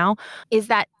do now, is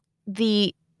that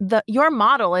your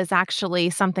model is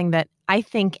actually something that I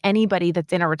think anybody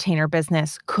that's in a retainer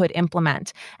business could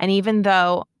implement. And even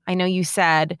though I know you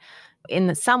said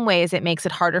in some ways it makes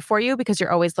it harder for you because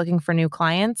you're always looking for new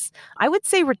clients, I would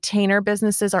say retainer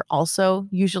businesses are also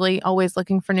usually always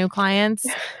looking for new clients.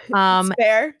 It's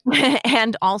fair.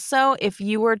 And also, if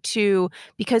you were to,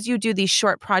 because you do these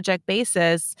short project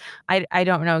basis, I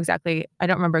don't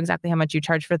remember exactly how much you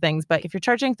charge for things, but if you're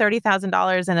charging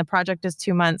 $30,000 and the project is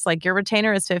 2 months, like your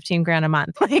retainer is 15 grand a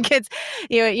month. Like it's,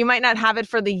 you might not have it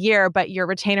for the year, but your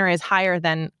retainer is higher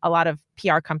than a lot of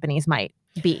PR companies might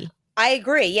be. I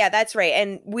agree. Yeah, that's right.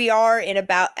 And we are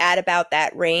at about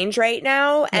that range right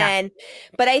now. Yeah.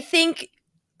 But I think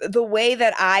the way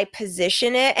that I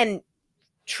position it, and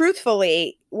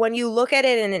truthfully, when you look at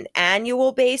it in an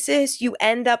annual basis, you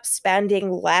end up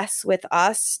spending less with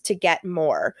us to get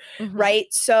more, right?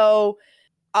 So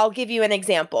I'll give you an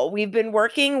example. We've been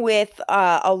working with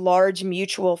a large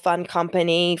mutual fund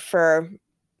company for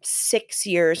 6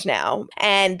 years now,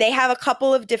 and they have a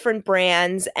couple of different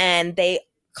brands, and they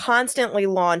constantly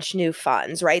launch new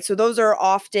funds, right? So those are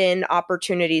often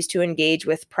opportunities to engage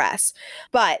with press.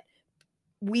 But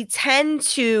we tend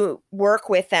to work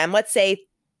with them, let's say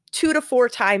 2 to 4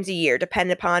 times a year,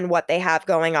 depending upon what they have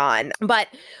going on. But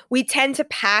we tend to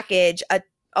package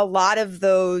a lot of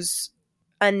those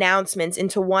announcements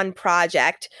into one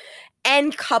project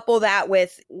and couple that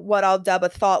with what I'll dub a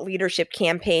thought leadership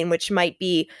campaign, which might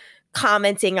be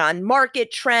commenting on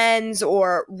market trends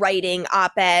or writing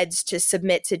op-eds to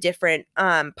submit to different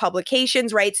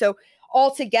publications, right? So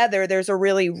altogether, there's a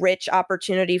really rich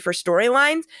opportunity for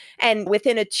storylines. And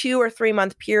within a 2 or 3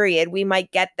 month period, we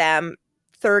might get them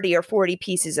 30 or 40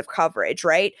 pieces of coverage,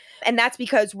 right? And that's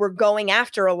because we're going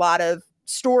after a lot of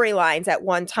storylines at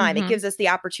one time. It gives us the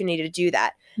opportunity to do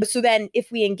that. So then if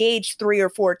we engage 3 or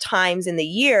 4 times in the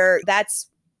year, that's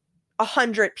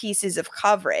 100 pieces of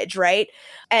coverage, right?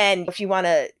 And if you want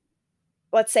to,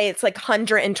 let's say it's like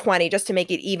 120 just to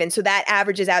make it even. So that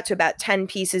averages out to about 10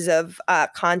 pieces of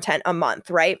content a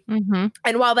month, right? And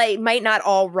while they might not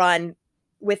all run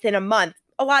within a month,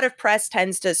 a lot of press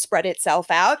tends to spread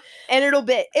itself out, and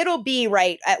it'll be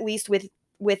right, at least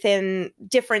within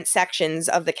different sections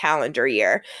of the calendar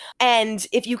year. And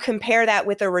if you compare that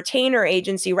with a retainer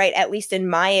agency, right, at least in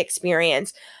my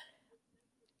experience,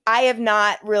 I have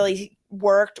not really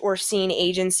worked or seen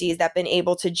agencies that have been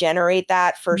able to generate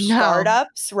that for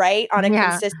startups, right, on a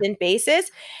consistent basis.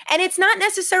 And it's not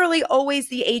necessarily always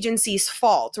the agency's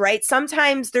fault, right?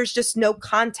 Sometimes there's just no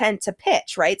content to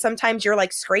pitch, right? Sometimes you're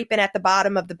like scraping at the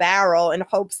bottom of the barrel in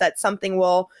hopes that something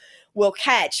will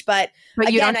catch. But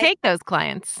again, you don't take those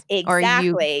clients.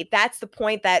 Exactly. That's the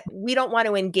point, that we don't want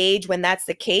to engage when that's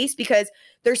the case, because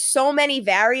there's so many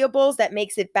variables that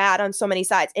makes it bad on so many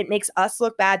sides. It makes us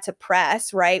look bad to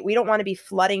press, right? We don't want to be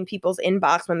flooding people's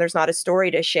inbox when there's not a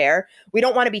story to share. We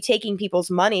don't want to be taking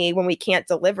people's money when we can't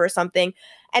deliver something.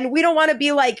 And we don't want to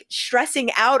be like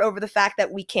stressing out over the fact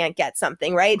that we can't get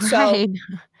something, right? So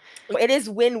it is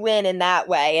win-win in that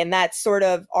way. And that's sort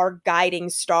of our guiding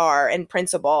star and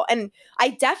principle. And I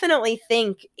definitely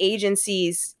think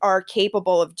agencies are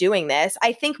capable of doing this.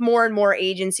 I think more and more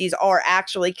agencies are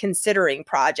actually considering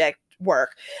project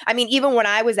work. I mean, even when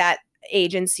I was at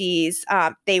agencies,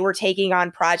 they were taking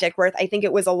on project work. I think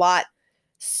it was a lot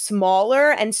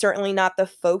smaller and certainly not the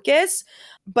focus.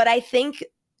 But I think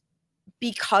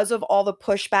because of all the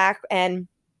pushback and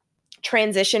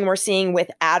transition we're seeing with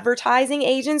advertising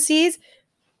agencies,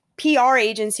 PR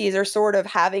agencies are sort of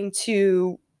having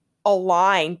to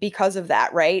align because of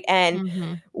that, right?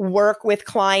 And work with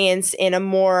clients in a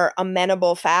more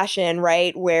amenable fashion,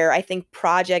 right? Where I think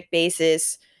project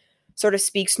basis sort of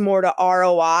speaks more to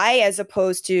ROI as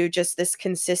opposed to just this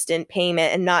consistent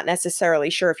payment and not necessarily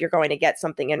sure if you're going to get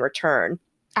something in return.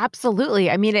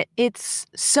 Absolutely. I mean, it's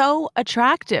so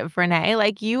attractive, Renee.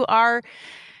 Like you are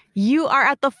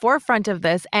at the forefront of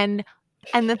this. And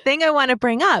the thing I want to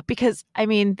bring up, because I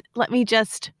mean, let me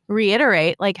just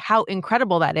reiterate like how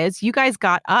incredible that is. You guys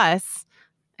got us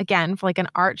again for like an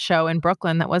art show in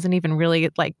Brooklyn that wasn't even really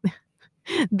like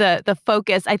the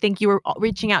focus. I think you were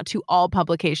reaching out to all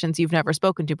publications you've never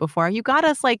spoken to before. You got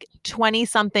us like 20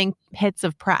 something hits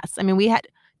of press. I mean, we had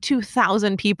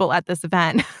 2,000 people at this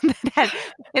event that had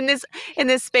in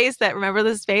this space that, remember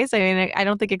this space? I mean, I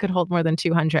don't think it could hold more than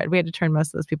 200. We had to turn most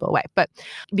of those people away. But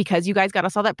because you guys got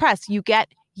us all that press, you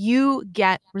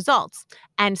get results.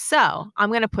 And so I'm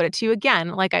going to put it to you again,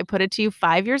 like I put it to you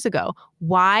 5 years ago.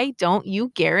 Why don't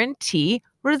you guarantee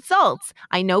results?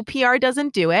 I know PR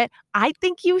doesn't do it. I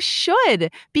think you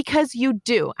should, because you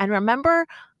do. And remember,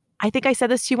 I think I said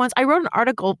this to you once. I wrote an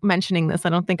article mentioning this. I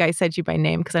don't think I said you by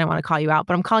name because I don't want to call you out,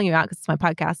 but I'm calling you out because it's my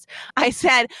podcast. I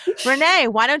said, Renee,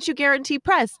 why don't you guarantee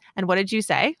press? And what did you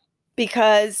say?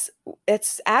 Because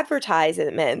it's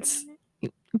advertisements.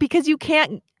 Because you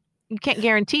can't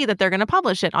guarantee that they're going to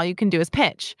publish it. All you can do is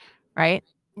pitch, right?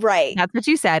 Right. That's what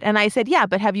you said. And I said, yeah,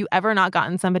 but have you ever not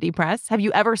gotten somebody press? Have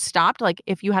you ever stopped? Like,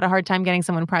 if you had a hard time getting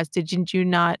someone press, did you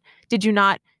not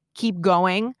keep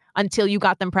going until you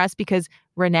got them press? Because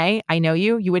Renee, I know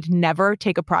you would never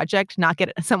take a project, not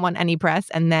get someone any press,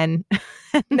 and then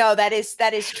No, that is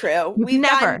true. We've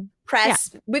never gotten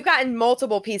press. Yeah. We've gotten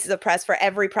multiple pieces of press for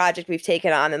every project we've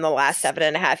taken on in the last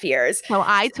 7.5 years. So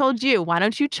I told you, why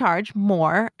don't you charge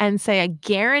more and say, I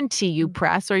guarantee you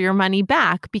press or your money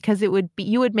back, because you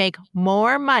would make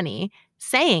more money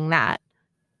saying that.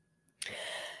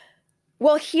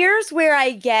 Well, here's where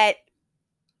I get,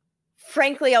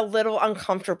 frankly, a little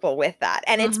uncomfortable with that.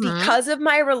 And it's because of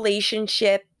my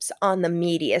relationships on the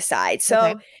media side.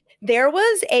 So there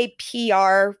was a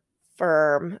PR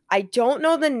firm, I don't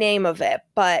know the name of it,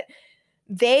 but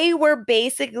they were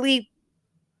basically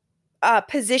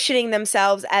positioning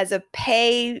themselves as a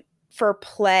pay-for-play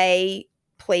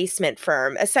placement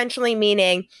firm, essentially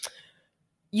meaning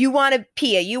you want to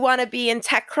be in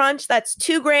TechCrunch, that's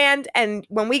 $2,000. And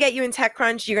when we get you in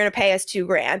TechCrunch, you're going to pay us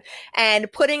 $2,000.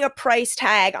 And putting a price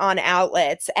tag on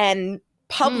outlets and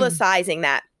publicizing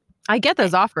that. I get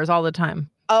those offers all the time.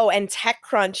 Oh, and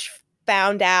TechCrunch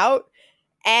found out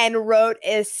and wrote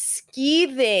a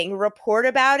scathing report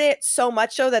about it, so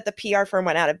much so that the PR firm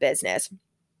went out of business.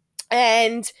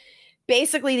 And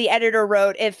basically the editor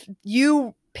wrote, if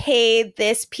you paid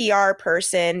this PR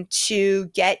person to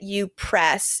get you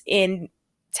press in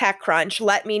TechCrunch,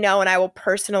 let me know and I will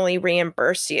personally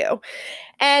reimburse you.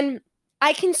 And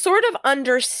I can sort of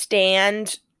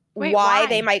understand why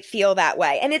they might feel that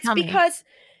way. And it's because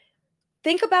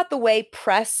think about the way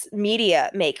press media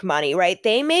make money, right?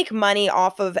 They make money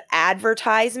off of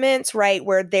advertisements, right?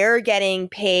 Where they're getting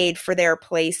paid for their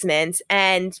placements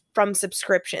and from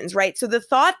subscriptions, right? So the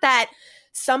thought that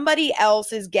somebody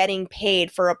else is getting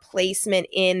paid for a placement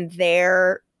in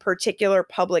their particular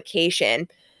publication,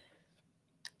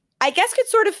 I guess could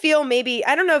sort of feel maybe,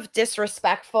 I don't know if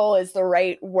disrespectful is the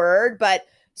right word, but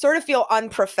sort of feel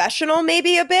unprofessional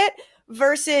maybe a bit,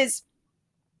 versus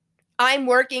I'm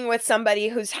working with somebody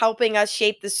who's helping us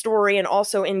shape the story and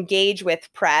also engage with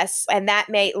press, and that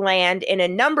may land in a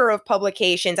number of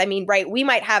publications. I mean, right, we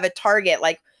might have a target,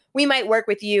 like we might work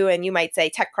with you and you might say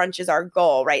TechCrunch is our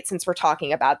goal, right, since we're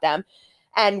talking about them.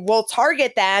 And we'll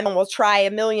target them and we'll try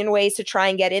a million ways to try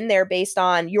and get in there based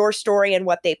on your story and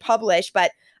what they publish.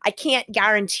 But I can't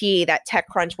guarantee that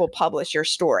TechCrunch will publish your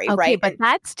story, right? But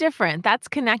that's different. That's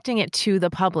connecting it to the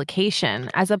publication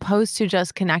as opposed to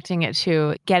just connecting it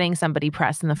to getting somebody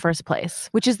press in the first place,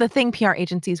 which is the thing PR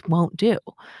agencies won't do.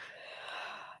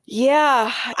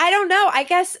 Yeah, I don't know.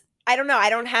 I don't know. I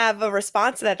don't have a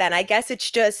response to that then. I guess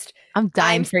it's just I'm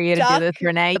dying for you to do this,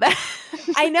 Renee.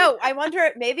 I know. I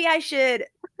wonder, maybe I should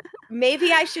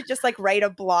just like write a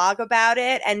blog about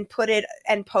it and put it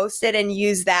and post it and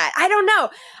use that. I don't know.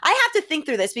 I have to think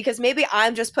through this because maybe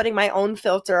I'm just putting my own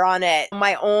filter on it,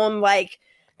 my own like,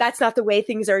 that's not the way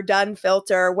things are done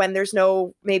filter, when there's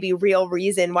no maybe real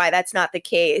reason why that's not the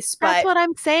case. But that's what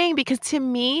I'm saying, because to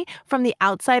me, from the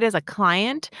outside as a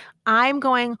client, I'm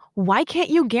going, why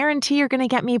can't you guarantee you're going to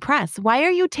get me press? Why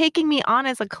are you taking me on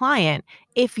as a client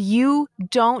if you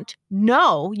don't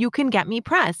know you can get me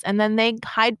press? And then they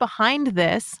hide behind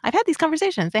this. I've had these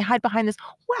conversations. They hide behind this.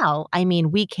 Well, I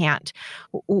mean, we can't.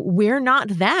 We're not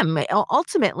them.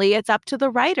 Ultimately, it's up to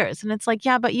the writers. And it's like,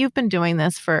 yeah, but you've been doing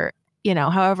this for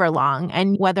however long,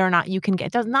 and whether or not you can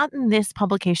get, not in this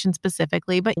publication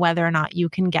specifically, but whether or not you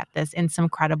can get this in some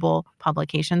credible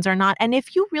publications or not. And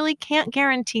if you really can't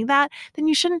guarantee that, then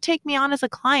you shouldn't take me on as a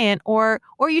client, or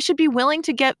you should be willing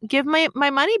to give my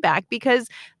money back, because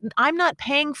I'm not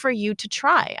paying for you to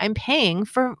try. I'm paying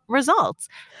for results.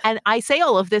 And I say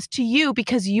all of this to you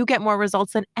because you get more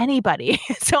results than anybody.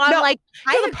 So I'm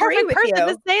you're the perfect person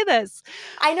to say this.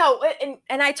 I know.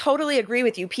 And I totally agree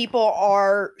with you. People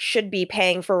should be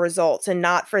paying for results and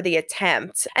not for the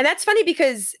attempt. And that's funny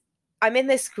because I'm in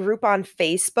this group on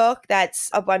Facebook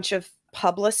that's a bunch of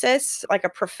publicists, like a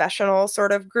professional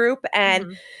sort of group.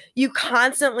 And you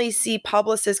constantly see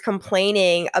publicists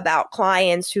complaining about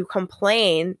clients who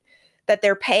complain that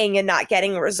they're paying and not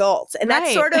getting results. And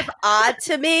that's sort of odd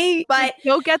to me, but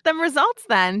go get them results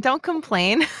then. Don't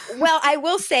complain. Well, I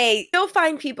will say you'll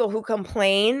find people who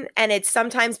complain, and it's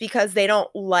sometimes because they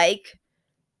don't like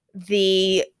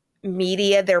the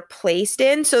media they're placed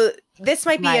in. So this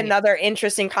might be another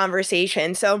interesting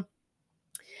conversation. So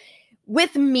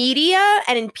with media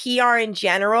and in PR in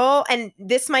general, and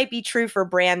this might be true for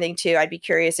branding too, I'd be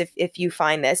curious if you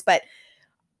find this, but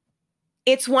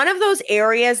it's one of those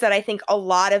areas that I think a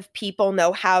lot of people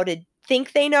know how to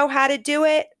think they know how to do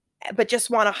it, but just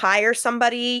want to hire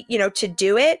somebody, to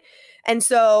do it. And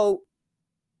so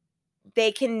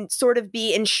they can sort of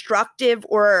be instructive,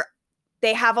 or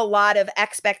they have a lot of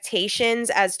expectations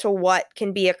as to what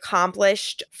can be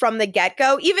accomplished from the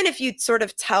get-go, even if you sort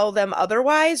of tell them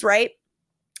otherwise, right?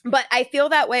 But I feel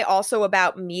that way also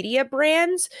about media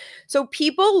brands. So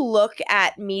people look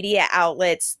at media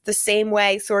outlets the same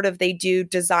way sort of they do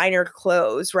designer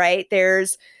clothes, right?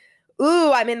 There's,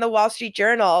 ooh, I'm in the Wall Street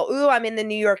Journal. Ooh, I'm in the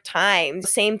New York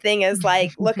Times. Same thing as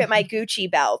like, look at my Gucci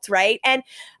belt, right? And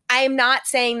I'm not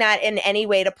saying that in any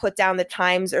way to put down the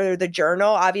Times or the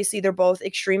Journal. Obviously, they're both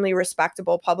extremely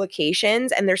respectable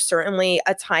publications, and there's certainly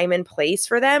a time and place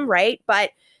for them, right?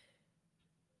 But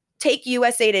take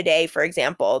USA Today, for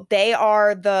example. They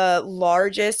are the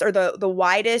largest or the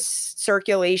widest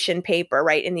circulation paper,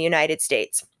 right, in the United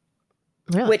States.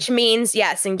 Really? Which means,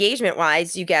 yes,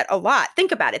 engagement-wise, you get a lot.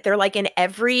 Think about it. They're like in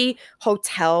every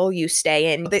hotel you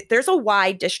stay in. There's a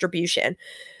wide distribution.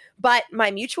 But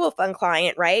my mutual fund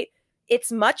client, right,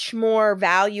 it's much more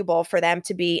valuable for them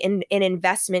to be in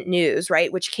investment news,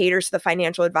 right, which caters to the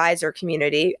financial advisor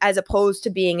community, as opposed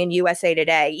to being in USA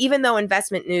Today, even though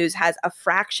investment news has a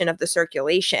fraction of the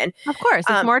circulation. Of course,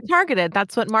 it's more targeted.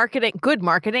 That's what good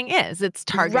marketing is. It's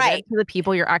targeted to the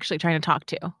people you're actually trying to talk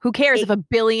to. Who cares if a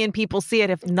billion people see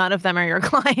it if none of them are your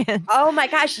clients? Oh my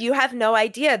gosh, you have no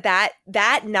idea.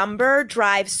 That number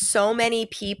drives so many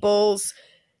people's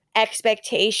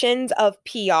expectations of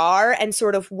PR and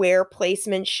sort of where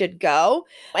placement should go.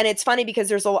 And it's funny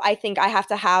because I think I have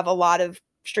to have a lot of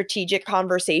strategic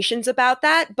conversations about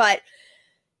that, but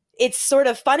it's sort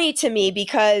of funny to me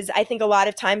because I think a lot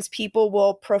of times people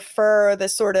will prefer the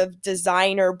sort of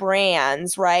designer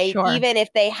brands, right? Sure. Even if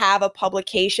they have a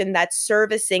publication that's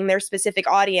servicing their specific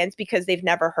audience because they've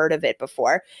never heard of it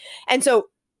before. And so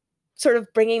sort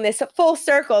of bringing this full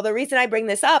circle, the reason I bring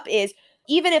this up is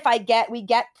even if we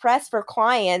get press for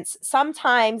clients,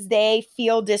 sometimes they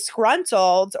feel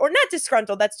disgruntled, or not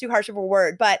disgruntled, that's too harsh of a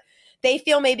word, but they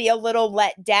feel maybe a little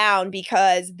let down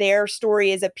because their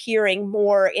story is appearing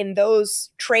more in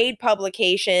those trade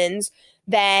publications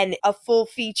than a full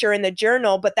feature in the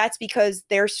journal. But that's because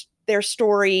their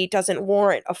story doesn't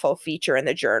warrant a full feature in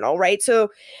the journal, right? So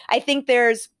I think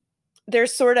there's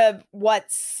sort of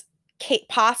what's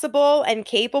possible and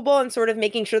capable, and sort of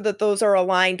making sure that those are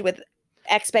aligned with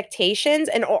expectations,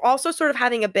 and also sort of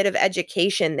having a bit of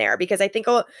education there, because I think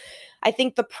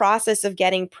the process of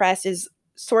getting press is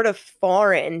sort of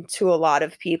foreign to a lot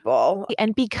of people.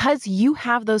 And because you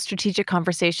have those strategic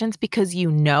conversations, because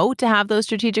you know to have those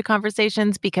strategic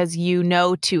conversations, because you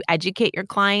know to educate your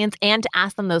clients and to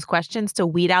ask them those questions to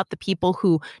weed out the people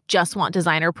who just want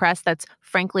designer press that's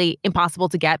frankly impossible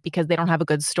to get because they don't have a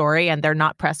good story and they're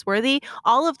not press-worthy.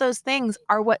 All of those things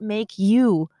are what make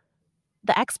you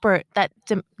the expert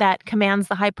that commands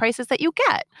the high prices that you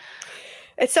get.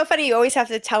 It's so funny. You always have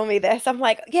to tell me this. I'm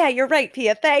like, yeah, you're right,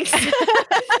 Pia. Thanks. But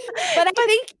I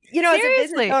think, as a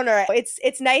business owner,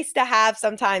 it's nice to have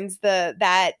sometimes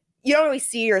that you don't always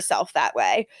see yourself that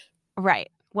way. Right.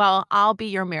 Well, I'll be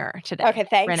your mirror today. Okay,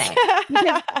 thanks.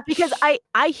 Renee. Because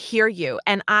I hear you,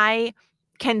 and I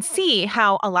can see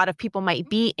how a lot of people might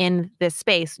be in this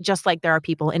space, just like there are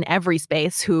people in every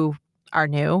space who are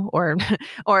new or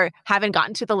haven't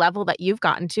gotten to the level that you've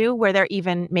gotten to, where they're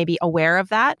even maybe aware of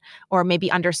that, or maybe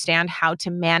understand how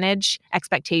to manage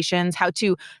expectations, how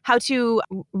to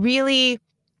really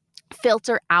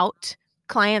filter out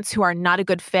clients who are not a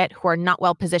good fit, who are not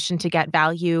well positioned to get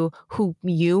value, who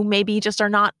you maybe just are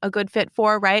not a good fit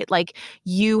for, right? Like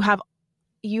you have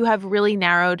really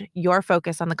narrowed your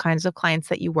focus on the kinds of clients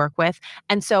that you work with.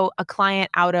 And so a client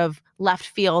out of left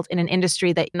field in an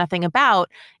industry that nothing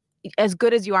about, as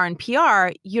good as you are in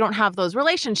PR, you don't have those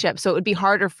relationships. So it would be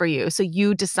harder for you. So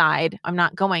you decide, I'm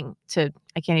not going to,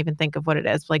 I can't even think of what it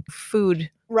is, like food.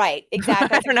 Right. Exactly.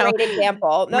 That's a great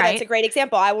example. No, right? That's a great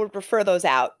example. I would refer those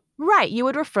out. Right. You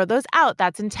would refer those out.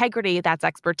 That's integrity. That's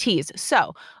expertise.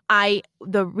 So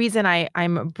the reason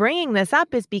I'm bringing this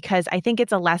up is because I think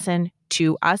it's a lesson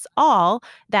to us all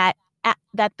that,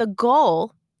 that the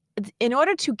goal, in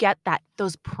order to get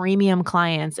those premium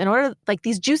clients, in order, like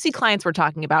these juicy clients we're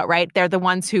talking about, right? They're the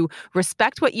ones who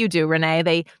respect what you do,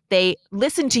 Renee. They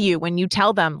listen to you when you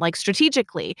tell them, like,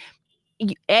 strategically.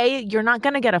 You're not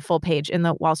going to get a full page in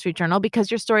the Wall Street Journal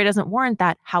because your story doesn't warrant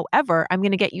that. However, I'm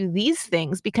going to get you these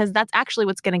things because that's actually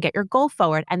what's going to get your goal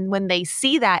forward. And when they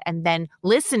see that and then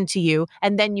listen to you,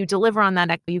 and then you deliver on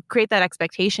that, you create that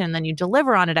expectation, and then you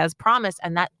deliver on it as promised.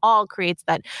 And that all creates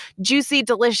that juicy,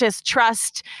 delicious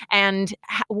trust and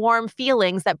warm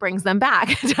feelings that brings them back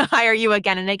to hire you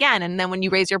again and again. And then when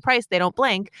you raise your price, they don't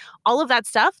blink. All of that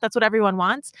stuff, that's what everyone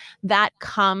wants. That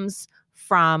comes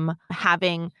from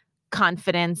having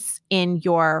confidence in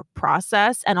your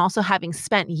process and also having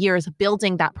spent years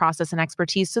building that process and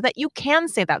expertise so that you can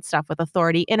say that stuff with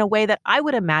authority in a way that I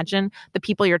would imagine the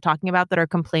people you're talking about that are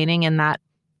complaining in that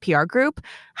PR group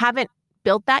haven't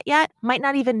built that yet, might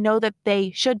not even know that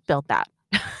they should build that,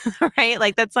 right?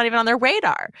 Like that's not even on their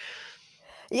radar.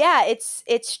 Yeah,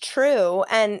 it's true.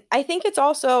 And I think it's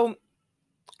also,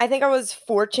 I think I was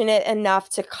fortunate enough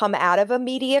to come out of a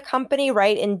media company,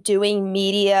 right? And doing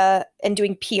media and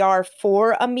doing PR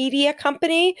for a media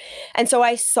company. And so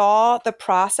I saw the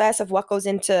process of what goes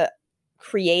into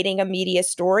creating a media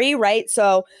story, right?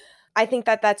 So I think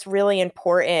that that's really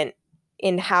important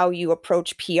in how you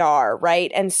approach PR,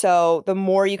 right? And so the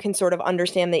more you can sort of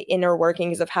understand the inner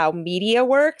workings of how media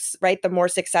works, right? The more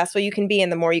successful you can be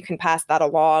and the more you can pass that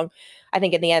along. I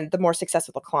think in the end, the more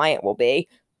successful the client will be.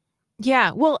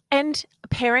 Yeah. Well, and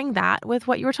pairing that with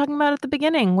what you were talking about at the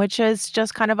beginning, which is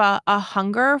just kind of a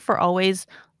hunger for always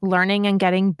learning and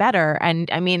getting better. And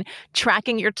I mean,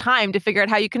 tracking your time to figure out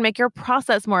how you can make your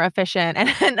process more efficient.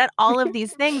 And that all of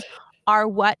these things are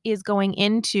what is going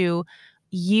into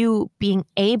you being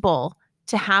able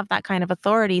to have that kind of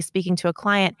authority speaking to a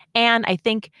client. And I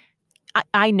think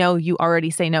I know you already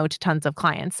say no to tons of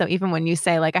clients. So even when you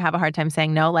say, like, I have a hard time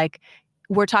saying no, like,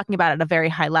 we're talking about at a very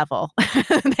high level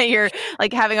that you're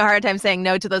like having a hard time saying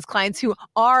no to those clients who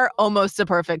are almost a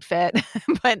perfect fit,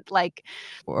 but like,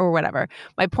 or whatever.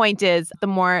 My point is the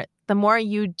more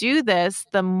you do this,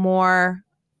 the more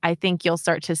I think you'll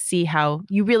start to see how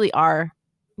you really are,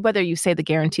 whether you say the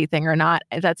guarantee thing or not.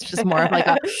 That's just more of like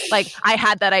like I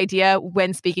had that idea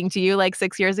when speaking to you like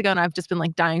 6 years ago, and I've just been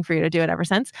like dying for you to do it ever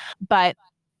since. But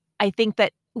I think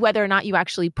that whether or not you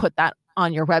actually put that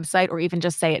on your website or even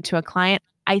just say it to a client,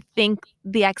 I think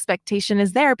the expectation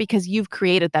is there because you've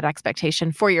created that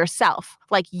expectation for yourself.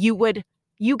 Like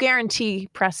you guarantee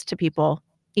press to people,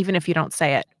 even if you don't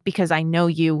say it, because I know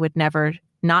you would never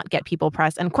not get people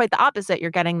press. And quite the opposite,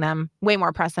 you're getting them way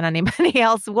more press than anybody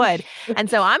else would. And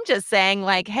so I'm just saying,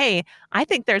 like, hey, I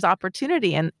think there's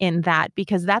opportunity in that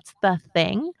because that's the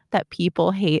thing that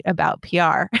people hate about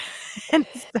PR. And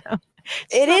so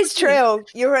it is true.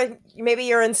 Maybe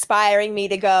you're inspiring me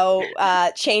to go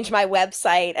change my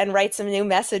website and write some new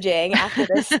messaging after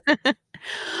this.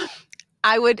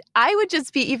 I would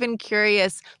just be even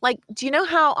curious. Like, do you know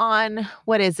how on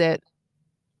what is it?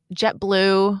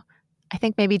 JetBlue, I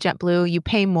think maybe JetBlue, you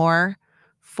pay more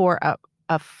for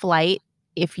a flight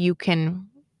if you can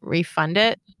refund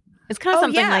it. It's kind of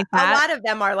something like that. A lot of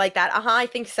them are like that. I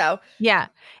think so. Yeah.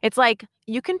 It's like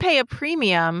you can pay a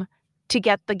premium to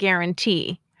get the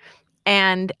guarantee.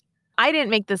 And I didn't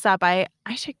make this up. I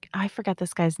forget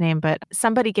this guy's name, but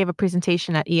somebody gave a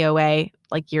presentation at EOA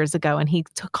like years ago, and he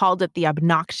called it the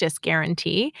obnoxious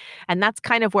guarantee. And that's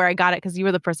kind of where I got it because you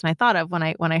were the person I thought of when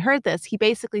I heard this. He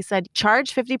basically said,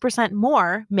 charge 50%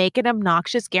 more, make an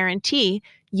obnoxious guarantee.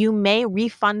 You may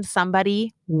refund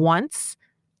somebody once,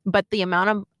 but the amount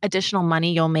of additional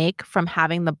money you'll make from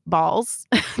having the balls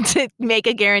to make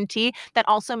a guarantee that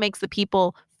also makes the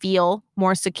people feel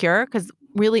more secure because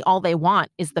really all they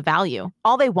want is the value.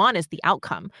 All they want is the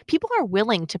outcome. People are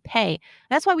willing to pay.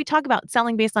 That's why we talk about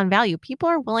selling based on value. People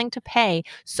are willing to pay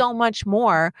so much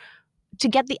more to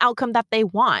get the outcome that they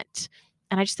want.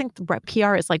 And I just think the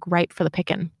PR is like ripe for the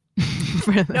picking.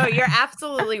 No, you're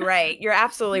absolutely right. You're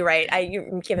absolutely right.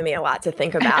 You're giving me a lot to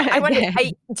think about. I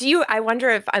wonder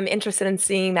if I'm interested in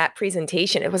seeing that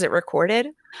presentation. Was it recorded?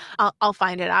 I'll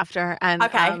find it after. And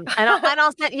okay. And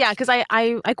I'll send, yeah, because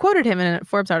I quoted him in a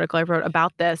Forbes article I wrote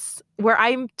about this, where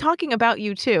I'm talking about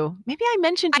you too. Maybe I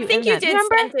mentioned you. I think you did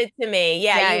send it to me.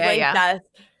 Yeah, you linked us.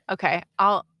 Okay,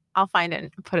 I'll find it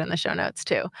and put it in the show notes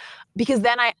too, because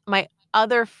then my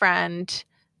other friend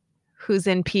who's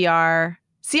in PR,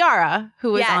 Ciara,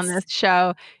 who was on this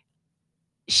show,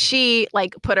 she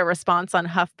like put a response on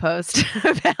HuffPost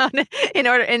about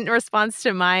in response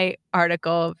to my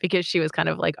article, because she was kind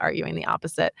of like arguing the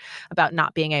opposite about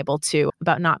not being able to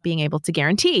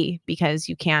guarantee, because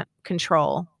you can't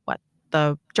control what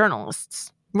the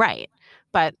journalists write.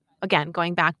 But again,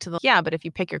 going back to but if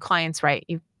you pick your clients right,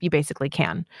 you basically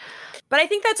can. But I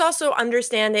think that's also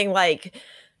understanding, like,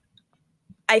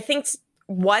 I think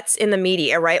what's in the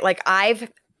media, right? Like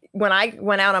when I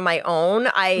went out on my own,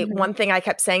 one thing I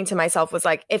kept saying to myself was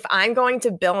like, if I'm going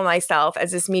to bill myself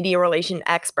as this media relation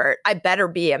expert, I better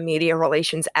be a media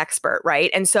relations expert, right?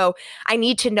 And so I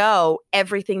need to know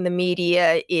everything the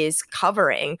media is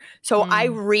covering. So I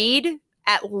read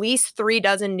at least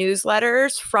 36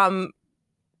 newsletters from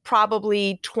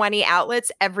probably 20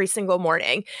 outlets every single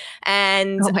morning.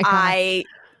 And I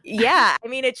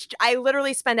mean, I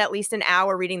literally spend at least an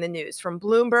hour reading the news from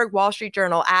Bloomberg, Wall Street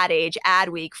Journal, Ad Age,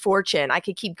 Adweek, Fortune. I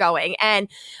could keep going. And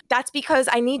that's because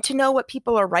I need to know what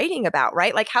people are writing about,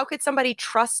 right? Like, how could somebody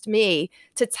trust me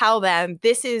to tell them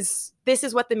this is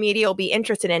what the media will be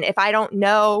interested in if I don't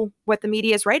know what the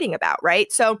media is writing about,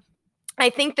 right? So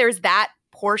I think there's that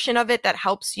portion of it that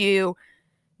helps you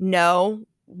know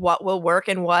what will work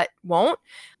and what won't.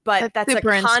 But that's a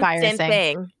constant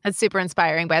thing. That's super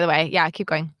inspiring, by the way. Yeah, keep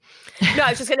going. No, I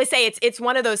was just going to say it's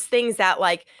one of those things that,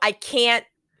 like, I can't.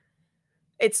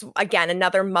 It's, again,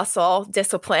 another muscle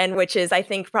discipline, which is, I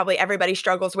think, probably everybody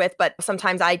struggles with. But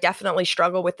sometimes I definitely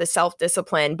struggle with the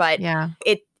self-discipline. But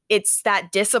it's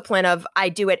that discipline of I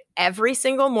do it every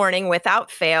single morning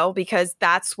without fail, because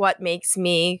that's what makes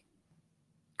me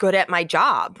good at my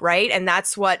job, right? And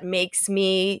that's what makes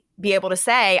me be able to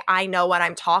say, I know what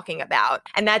I'm talking about.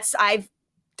 And I've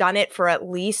done it for at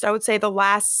least, I would say, the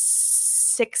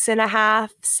last 6.5,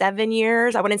 7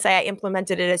 years. I wouldn't say I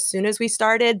implemented it as soon as we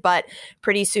started, but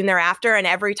pretty soon thereafter. And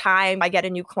every time I get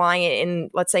a new client in,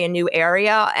 let's say, a new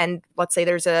area, and let's say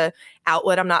there's a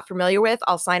outlet I'm not familiar with,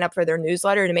 I'll sign up for their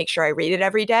newsletter to make sure I read it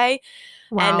every day.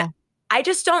 Wow. And I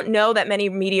just don't know that many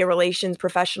media relations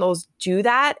professionals do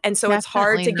that. And so it's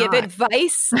hard to give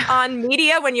advice on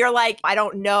media when you're like, I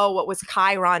don't know what was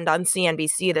Chironed on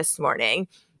CNBC this morning.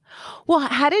 Well,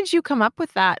 how did you come up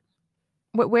with that?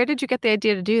 Where did you get the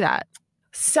idea to do that?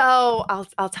 So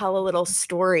I'll tell a little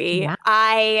story.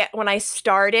 Yeah. When I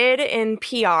started in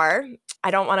PR,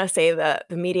 I don't want to say the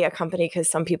media company because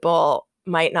some people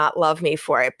might not love me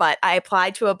for it, but I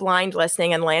applied to a blind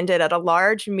listing and landed at a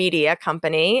large media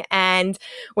company and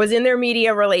was in their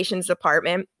media relations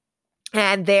department.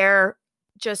 And they're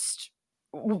just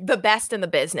the best in the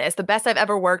business, the best I've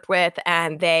ever worked with.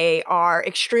 And they are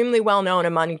extremely well known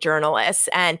among journalists.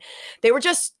 And they were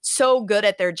just so good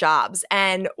at their jobs.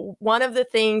 And one of the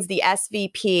things the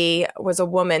SVP was a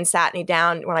woman, sat me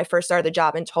down when I first started the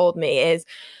job and told me is,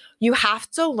 you have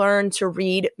to learn to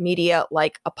read media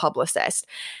like a publicist.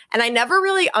 And I never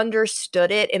really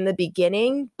understood it in the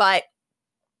beginning, but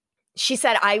she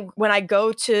said, when I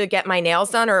go to get my nails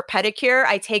done or a pedicure,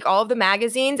 I take all of the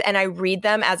magazines and I read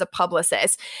them as a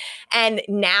publicist. And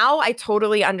now I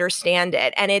totally understand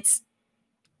it. And it's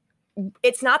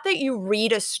not that you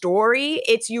read a story,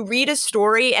 it's you read a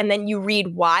story and then you read,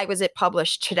 why was it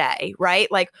published today,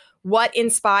 right? Like, what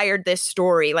inspired this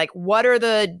story? Like, what are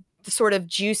the sort of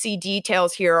juicy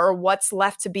details here, or what's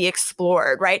left to be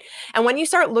explored, right? And when you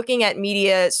start looking at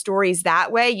media stories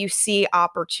that way, you see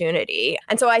opportunity.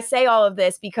 And so I say all of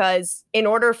this because in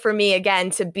order for me,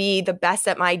 again, to be the best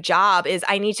at my job is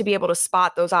I need to be able to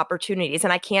spot those opportunities.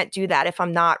 And I can't do that if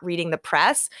I'm not reading the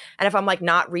press and if I'm like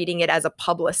not reading it as a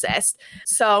publicist.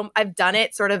 So I've done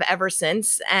it sort of ever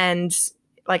since. And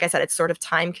like I said, it's sort of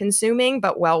time consuming,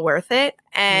 but well worth it.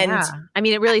 And I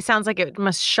mean, it really sounds like it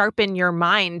must sharpen your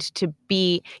mind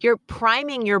you're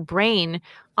priming your brain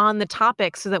on the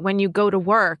topic so that when you go to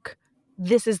work,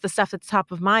 this is the stuff that's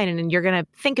top of mind and you're going to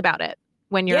think about it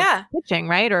when you're pitching,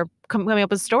 right? Or coming up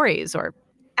with stories or.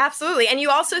 Absolutely. And you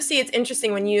also see it's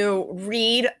interesting when you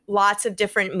read lots of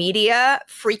different media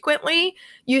frequently,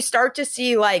 you start to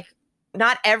see like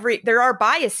there are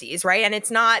biases, right? And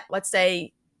it's not, let's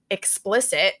say,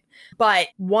 explicit, but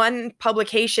one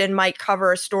publication might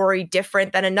cover a story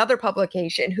different than another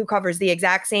publication who covers the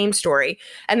exact same story.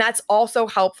 And that's also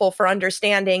helpful for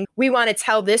understanding, we want to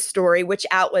tell this story, which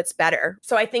outlet's better.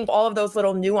 So I think all of those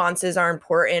little nuances are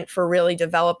important for really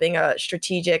developing a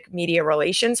strategic media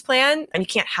relations plan. And you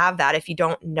can't have that if you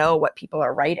don't know what people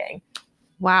are writing.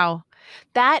 Wow.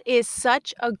 That is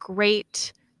such a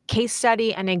great case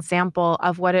study and example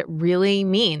of what it really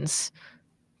means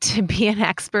to be an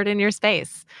expert in your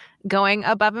space, going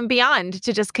above and beyond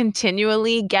to just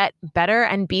continually get better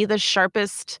and be the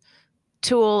sharpest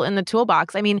tool in the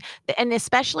toolbox. I mean, and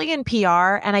especially in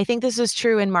PR, and I think this is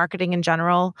true in marketing in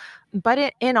general,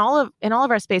 but in all of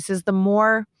our spaces, the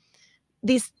more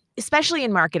these, especially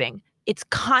in marketing, it's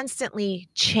constantly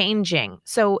changing.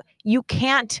 So you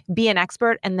can't be an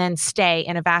expert and then stay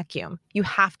in a vacuum. You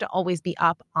have to always be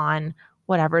up on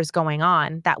whatever's going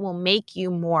on. That will make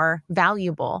you more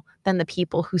valuable than the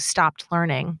people who stopped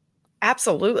learning.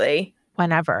 Absolutely.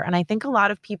 Whenever. And I think a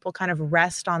lot of people kind of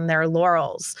rest on their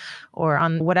laurels or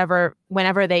on whatever,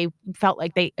 whenever they felt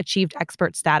like they achieved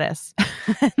expert status.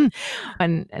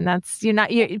 and that's,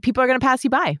 people are going to pass you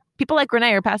by. People like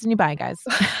Renee are passing you by, guys.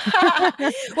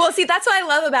 Well, see, that's what I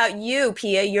love about you,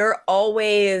 Pia. You're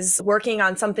always working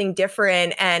on something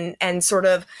different and sort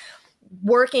of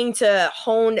working to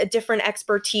hone a different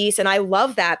expertise. And I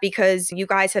love that because you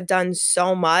guys have done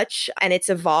so much and it's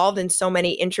evolved in so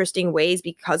many interesting ways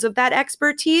because of that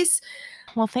expertise.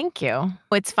 Well, thank you.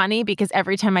 It's funny because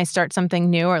every time I start something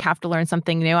new or have to learn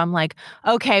something new, I'm like,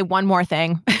 okay, one more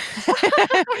thing.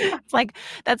 It's like,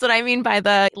 that's what I mean by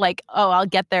the like, oh, I'll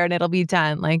get there and it'll be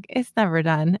done. Like, it's never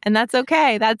done. And that's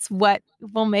okay. That's what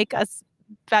will make us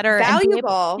better.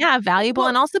 Valuable. Valuable.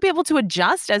 And also be able to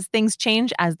adjust as things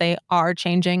change, as they are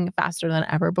changing faster than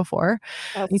ever before.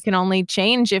 You can only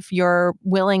change if you're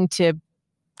willing to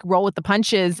roll with the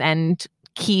punches and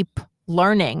keep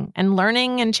learning. And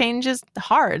learning and change is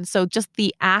hard. So just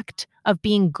the act of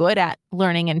being good at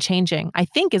learning and changing, I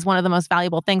think, is one of the most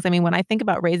valuable things. I mean, when I think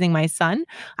about raising my son,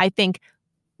 I think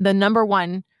the number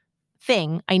one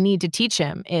thing I need to teach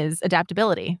him is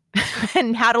adaptability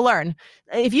and how to learn.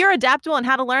 If you're adaptable and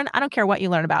how to learn, I don't care what you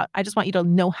learn about. I just want you to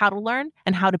know how to learn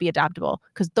and how to be adaptable,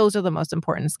 because those are the most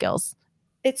important skills.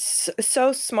 It's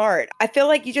so smart. I feel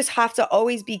like you just have to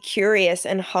always be curious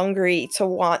and hungry to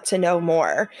want to know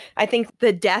more. I think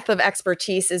the death of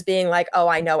expertise is being like, oh,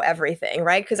 I know everything,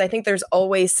 right? Because I think there's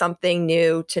always something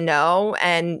new to know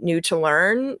and new to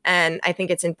learn. And I think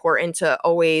it's important to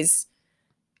always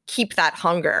keep that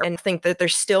hunger and think that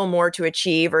there's still more to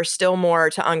achieve or still more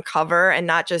to uncover, and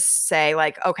not just say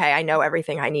like, okay, I know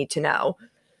everything I need to know.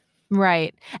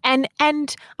 Right. And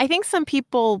I think some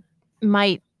people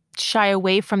might shy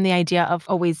away from the idea of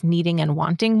always needing and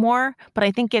wanting more, but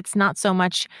I think it's not so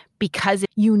much because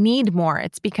you need more.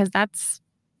 It's because that's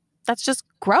just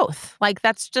growth. Like,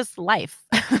 that's just life.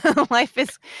 Life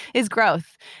is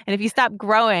growth. And if you stop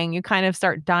growing, you kind of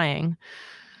start dying.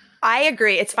 I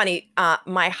agree. It's funny.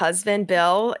 My husband,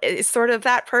 Bill, is sort of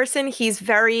that person. He's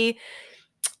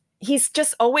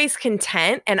just always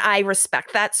content. And I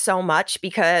respect that so much,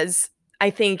 because I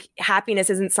think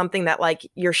happiness isn't something that like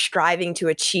you're striving to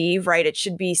achieve, right? It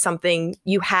should be something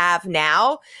you have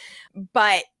now.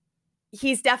 But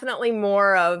he's definitely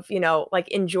more of, like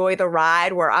enjoy the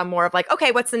ride, where I'm more of like,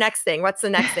 okay, what's the next thing? What's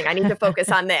the next thing? I need to focus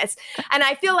on this. And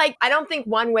I feel like I don't think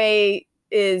one way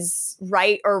is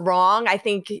right or wrong. I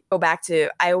think go back to,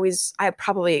 I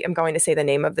probably am going to say the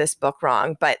name of this book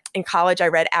wrong, but in college I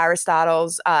read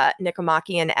Aristotle's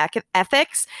Nicomachean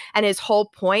Ethics, and his whole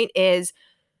point is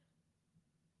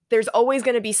there's always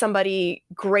going to be somebody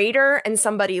greater and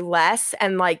somebody less,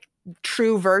 and like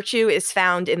true virtue is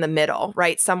found in the middle,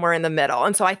 right? Somewhere in the middle.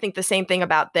 And so I think the same thing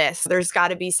about this. There's got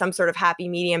to be some sort of happy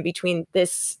medium between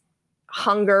this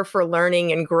hunger for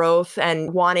learning and growth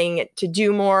and wanting to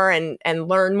do more and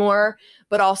learn more,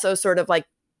 but also sort of like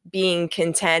being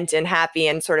content and happy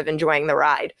and sort of enjoying the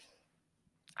ride.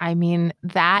 I mean,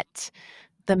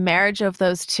 the marriage of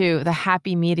those two, the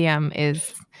happy medium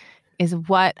is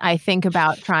what I think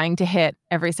about trying to hit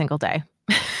every single day.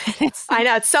 I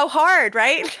know, it's so hard,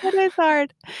 right? It is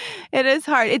hard. It is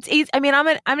hard. It's easy. I mean, I'm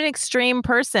an extreme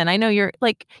person. I know you're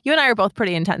like, you and I are both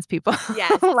pretty intense people.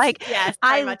 Yes. Yes,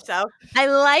 very much so. I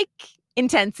like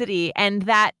intensity, and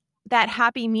that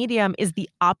happy medium is the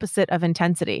opposite of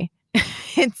intensity.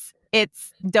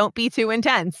 It's don't be too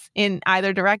intense in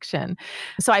either direction.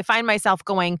 So I find myself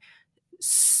going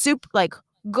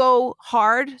go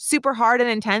hard, super hard and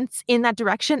intense in that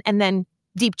direction, and then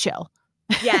deep chill.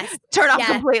 Yes. Turn off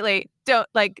completely. Don't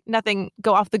nothing,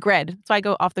 go off the grid. That's why I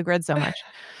go off the grid so much.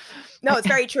 No, it's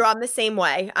very true. I'm the same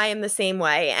way. I am the same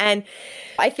way. And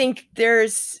I think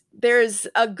there's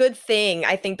a good thing,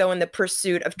 I think, though, in the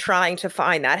pursuit of trying to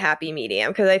find that happy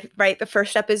medium. Because the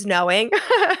first step is knowing.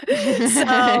 So,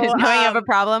 knowing you have a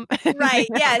problem. Right.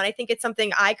 Yeah. And I think it's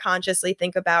something I consciously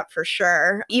think about for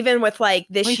sure. Even with like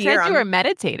this year. You said you were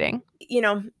meditating.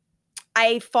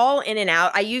 I fall in and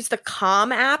out. I use the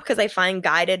Calm app because I find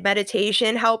guided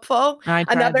meditation helpful.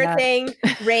 Another thing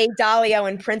Ray Dalio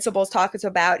in Principles talks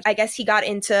about, I guess he got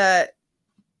into,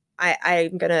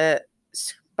 I'm going to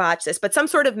botch this, but some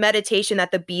sort of meditation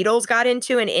that the Beatles got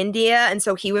into in India. And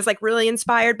so he was like really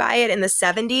inspired by it in the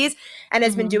 70s and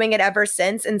has been doing it ever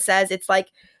since, and says it's like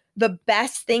the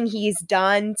best thing he's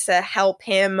done to help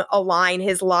him align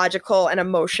his logical and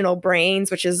emotional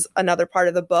brains, which is another part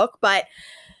of the book. But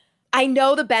I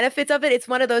know the benefits of it. It's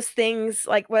one of those things,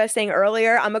 like what I was saying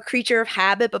earlier, I'm a creature of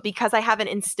habit, but because I haven't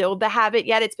instilled the habit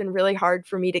yet, it's been really hard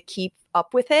for me to keep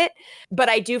up with it. But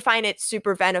I do find it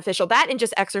super beneficial. That and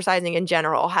just exercising in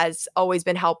general has always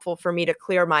been helpful for me to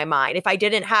clear my mind. If I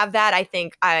didn't have that, I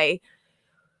think I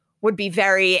would be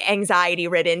very anxiety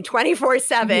ridden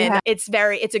 24/7. Yeah.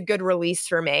 It's a good release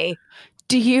for me.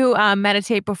 Do you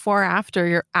meditate before or after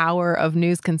your hour of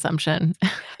news consumption?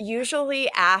 Usually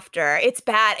after. It's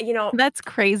bad. That's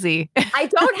crazy. I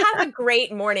don't have a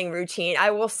great morning routine.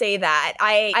 I will say that.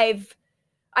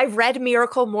 I've read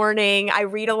Miracle Morning. I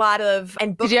read a lot of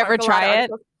and Did you ever try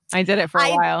it? I did it for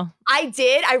a while. I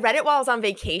did. I read it while I was on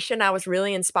vacation. I was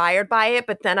really inspired by it,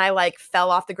 but then I like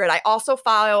fell off the grid. I also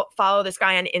follow this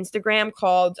guy on Instagram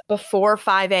called Before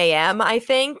 5 a.m., I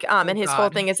think. And his whole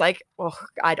thing is like, well,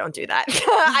 I don't do that.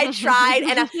 I tried,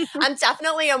 and I'm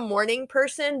definitely a morning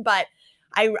person, but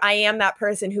I am that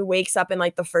person who wakes up and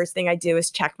like the first thing I do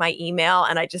is check my email,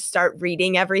 and I just start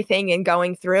reading everything and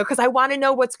going through because I want to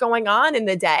know what's going on in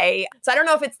the day. So I don't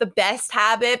know if it's the best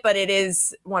habit, but it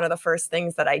is one of the first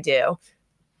things that I do.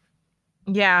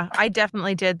 Yeah, I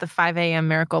definitely did the 5 a.m.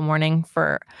 Miracle Morning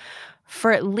for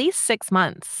at least 6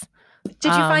 months.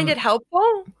 Did you find it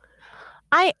helpful?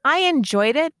 I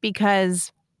enjoyed it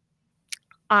because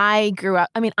I grew up.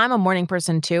 I mean, I'm a morning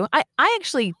person too. I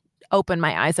actually open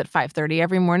my eyes at 5:30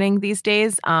 every morning these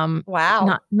days.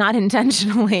 Wow. Not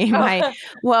intentionally.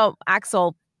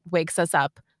 Axel wakes us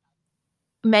up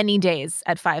many days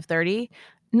at 5:30.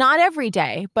 Not every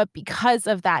day, but because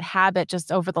of that habit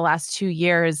just over the last 2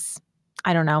 years,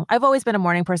 I don't know. I've always been a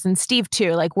morning person. Steve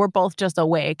too. Like we're both just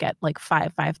awake at like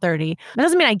 5:30. That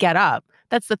doesn't mean I get up.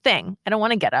 That's the thing. I don't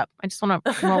want to get up. I just want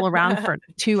to roll around for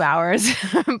 2 hours,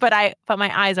 but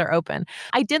my eyes are open.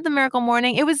 I did the Miracle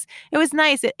Morning. It was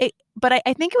nice. But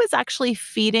I think it was actually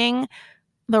feeding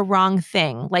the wrong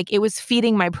thing. Like it was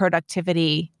feeding my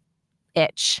productivity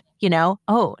itch,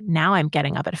 Oh, now I'm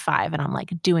getting up at 5 and I'm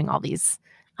like doing all these.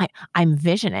 I'm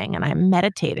visioning and I'm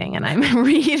meditating and I'm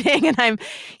reading and I'm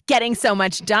getting so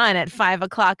much done at 5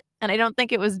 o'clock. And I don't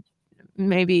think it was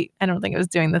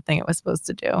doing the thing it was supposed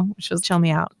to do, which was chill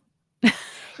me out.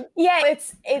 Yeah,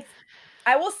 it's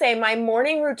I will say my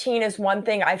morning routine is one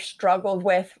thing I've struggled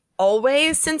with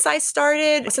always since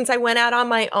I went out on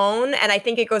my own. And I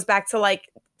think it goes back to like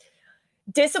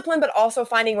discipline, but also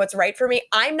finding what's right for me.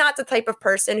 I'm not the type of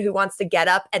person who wants to get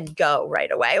up and go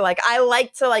right away. Like I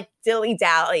like to like dilly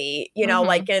dally,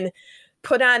 like and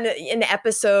put on an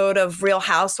episode of Real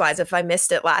Housewives if I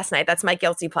missed it last night. That's my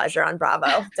guilty pleasure on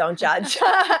Bravo. Don't judge.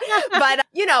 But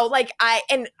like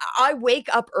I wake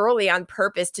up early on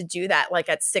purpose to do that, like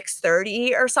at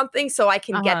 6:30 or something, so I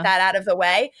can get that out of the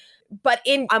way. But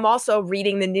I'm also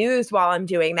reading the news while I'm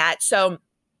doing that. So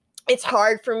it's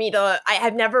hard for me I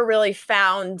have never really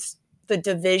found the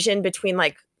division between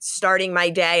like starting my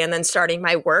day and then starting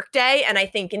my work day. And I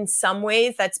think in some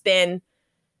ways that's been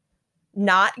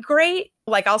not great.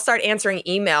 Like I'll start answering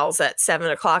emails at 7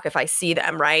 o'clock if I see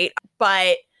them, right?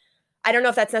 But I don't know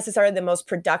if that's necessarily the most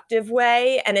productive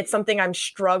way. And it's something I'm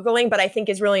struggling, but I think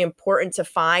is really important to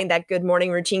find that good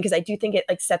morning routine because I do think it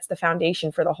like sets the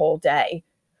foundation for the whole day.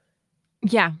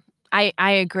 Yeah, I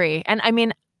agree. And I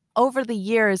mean, over the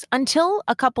years, until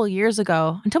a couple years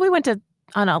ago, until we went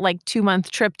on a like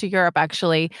 2-month trip to Europe,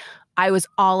 actually, I was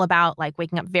all about like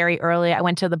waking up very early. I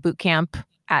went to the boot camp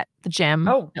at the gym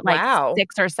at like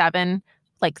 6 or 7,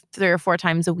 like 3 or 4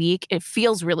 times a week. It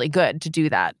feels really good to do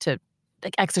that, to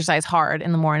like exercise hard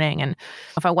in the morning. And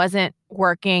if I wasn't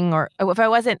working or if I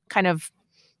wasn't kind of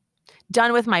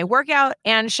done with my workout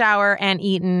and shower and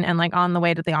eaten and like on the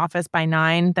way to the office by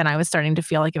 9, then I was starting to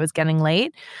feel like it was getting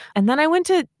late. And then I went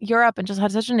to Europe and just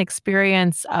had such an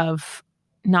experience of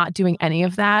not doing any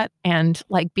of that and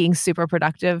like being super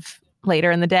productive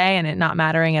later in the day and it not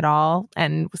mattering at all.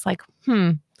 And was like,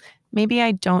 maybe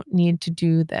I don't need to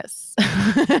do this.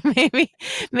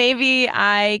 maybe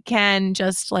I can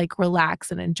just like relax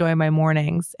and enjoy my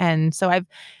mornings. And so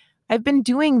I've been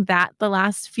doing that the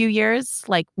last few years,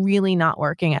 like really not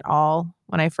working at all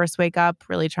when I first wake up,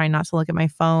 really trying not to look at my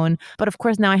phone. But of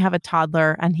course, now I have a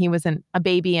toddler and he was a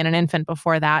baby and an infant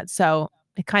before that. So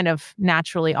it kind of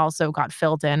naturally also got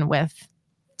filled in with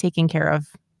taking care of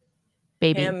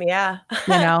baby. Yeah.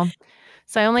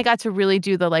 So I only got to really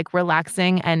do the like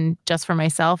relaxing and just for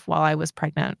myself while I was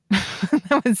pregnant.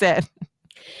 That was it.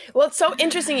 Well, it's so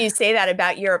interesting you say that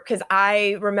about Europe, because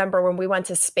I remember when we went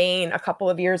to Spain a couple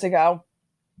of years ago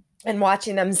and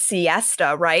watching them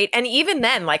siesta, right? And even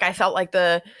then, like I felt like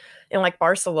in like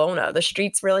Barcelona, the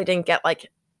streets really didn't get like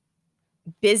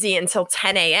busy until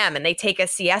 10 a.m. and they take a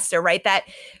siesta, right? That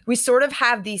we sort of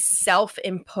have these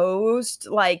self-imposed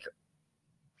like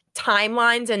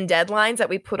timelines and deadlines that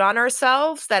we put on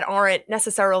ourselves that aren't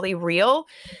necessarily real.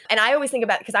 And I always think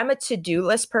about, because I'm a to-do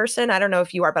list person. I don't know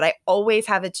if you are, but I always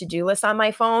have a to-do list on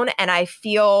my phone, and I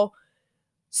feel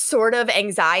sort of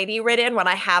anxiety ridden when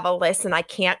I have a list and I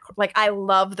can't, like, I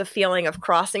love the feeling of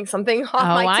crossing something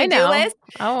off my to-do list.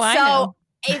 I know.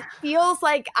 It feels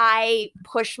like I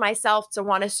push myself to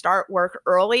want to start work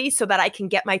early so that I can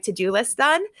get my to-do list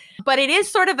done. But it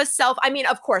is sort of I mean,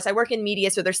 of course, I work in media,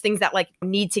 so there's things that like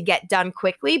need to get done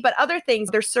quickly, but other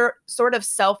things, they're sort of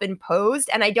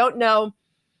self-imposed. And I don't know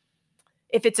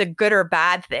if it's a good or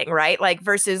bad thing, right? Like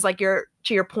versus like to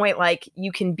your point, like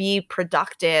you can be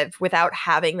productive without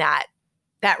having that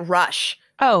rush.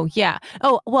 Oh, yeah.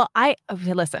 Oh, well,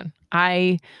 listen,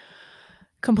 I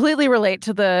completely relate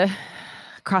to the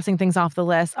crossing things off the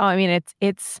list. Oh, I mean,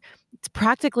 it's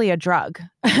practically a drug.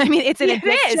 I mean, it's an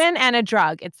addiction and a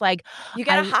drug. It's like you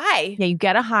get a high. Yeah, you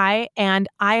get a high. And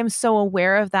I am so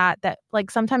aware of that like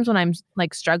sometimes when I'm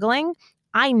like struggling,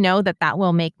 I know that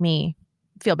will make me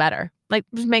feel better. Like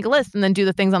just make a list and then do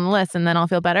the things on the list and then I'll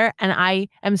feel better. And I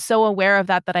am so aware of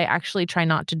that I actually try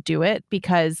not to do it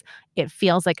because it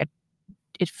feels like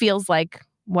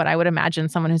what I would imagine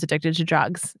someone who's addicted to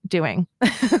drugs doing.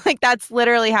 Like that's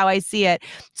literally how I see it.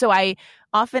 So I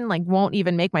often like won't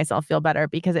even make myself feel better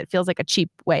because it feels like a cheap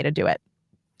way to do it.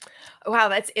 Wow,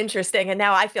 that's interesting. And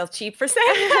now I feel cheap for saying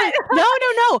that.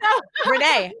 No.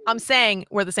 Renee, I'm saying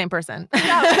we're the same person. No,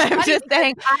 I'm just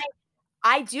saying.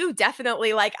 I do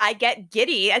definitely, like, I get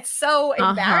giddy. It's so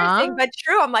embarrassing, but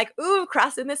true. I'm like, ooh,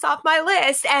 crossing this off my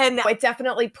list. And it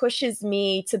definitely pushes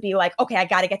me to be like, okay, I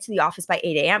got to get to the office by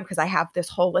 8 a.m. because I have this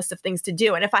whole list of things to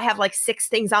do. And if I have like 6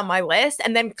 things on my list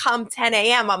and then come 10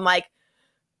 a.m., I'm like,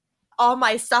 all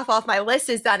my stuff off my list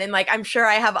is done. And like, I'm sure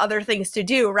I have other things to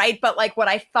do, right? But like what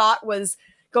I thought was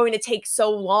going to take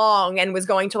so long and was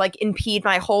going to like impede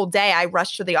my whole day, I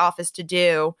rushed to the office to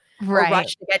do. Right. Or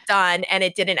rush to get done, and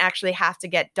it didn't actually have to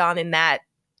get done in that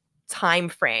time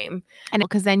frame. And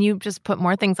because then you just put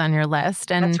more things on your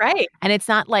list, and that's right. And it's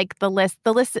not like the list.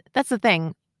 That's the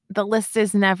thing. The list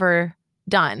is never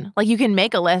done. Like you can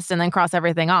make a list and then cross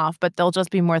everything off, but there'll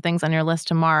just be more things on your list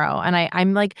tomorrow. And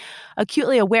I'm like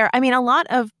acutely aware. I mean, a lot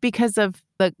of because of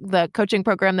the coaching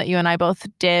program that you and I both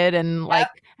did, and like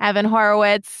Evan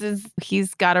Horowitz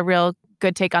he's got a real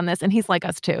good take on this, and he's like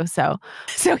us too, so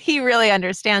he really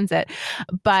understands it.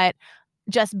 But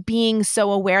just being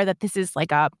so aware that this is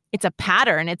like it's a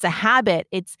pattern, it's a habit,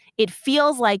 it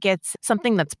feels like it's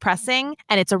something that's pressing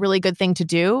and it's a really good thing to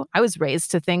do. I was raised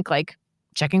to think like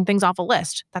checking things off a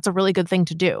list, that's a really good thing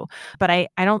to do. But I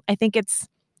think it's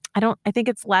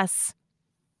less.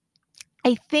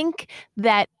 I think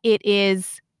that it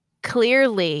is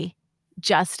clearly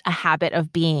just a habit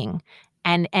of being,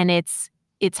 and it's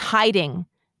hiding.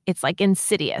 It's like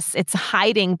insidious. It's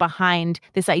hiding behind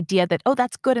this idea that, oh,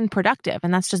 that's good and productive.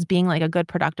 And that's just being like a good,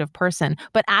 productive person.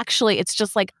 But actually, it's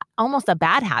just like almost a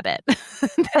bad habit.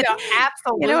 Absolutely.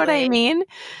 You know what I mean?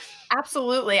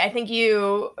 Absolutely. I think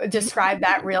you described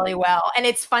that really well. And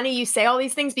it's funny you say all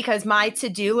these things because my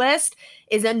to-do list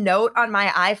is a note on my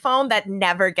iPhone that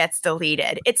never gets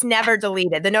deleted. It's never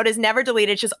deleted. The note is never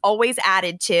deleted. It's just always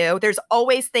added to. There's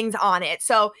always things on it.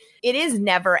 So it is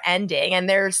never ending. And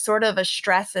there's sort of a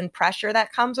stress and pressure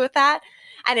that comes with that.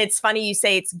 And it's funny you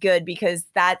say it's good because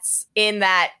that's in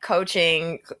that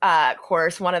coaching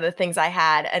course. One of the things I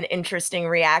had an interesting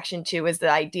reaction to is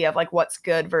the idea of like what's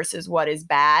good versus what is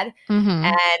bad. Mm-hmm.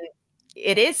 And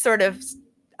it is sort of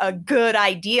a good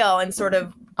ideal and sort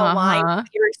of aligned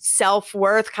with your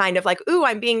self-worth, kind of like, ooh,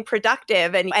 I'm being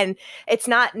productive. And it's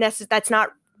not that's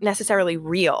not necessarily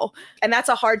real. And that's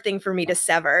a hard thing for me to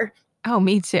sever. Oh,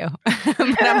 me too.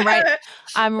 But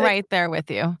I'm right there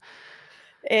with you.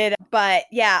 But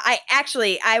yeah,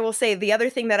 I will say the other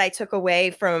thing that I took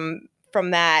away from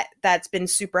that's been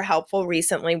super helpful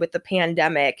recently with the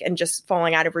pandemic and just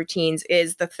falling out of routines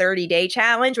is the 30-day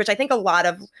challenge, which I think a lot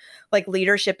of like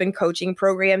leadership and coaching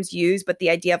programs use, but the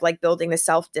idea of like building the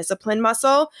self-discipline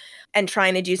muscle and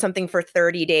trying to do something for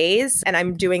 30 days. And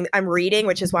I'm reading,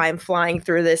 which is why I'm flying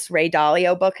through this Ray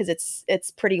Dalio book because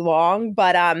it's pretty long,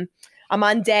 but I'm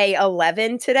on day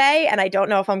 11 today, and I don't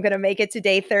know if I'm going to make it to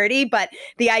day 30, but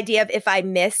the idea of if I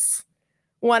miss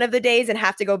one of the days and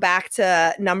have to go back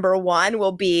to number 1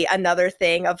 will be another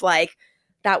thing of like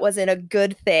that wasn't a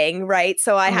good thing, right?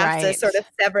 So I have to Right. sort of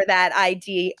sever that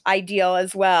ideal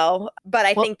as well. But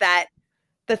I Well, think that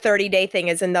the 30-day thing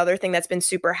is another thing that's been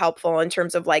super helpful in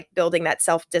terms of like building that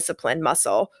self-discipline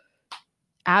muscle.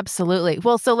 absolutely.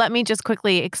 Well, so let me just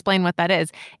quickly explain what that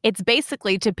is. It's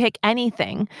basically to pick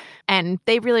anything, and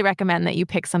they really recommend that you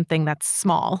pick something that's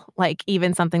small, like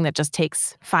even something that just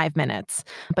takes 5 minutes.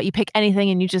 But you pick anything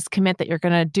and you just commit that you're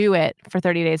going to do it for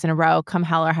 30 days in a row, come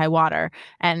hell or high water.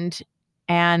 And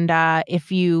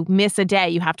if you miss a day,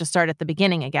 you have to start at the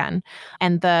beginning again.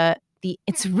 And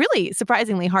it's really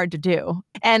surprisingly hard to do.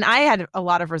 And I had a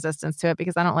lot of resistance to it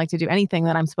because I don't like to do anything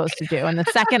that I'm supposed to do. And the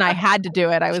second I had to do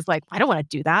it, I was like, I don't want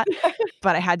to do that.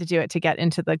 But I had to do it to get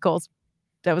into the goals.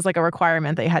 That was like a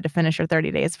requirement that you had to finish your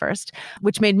 30 days first,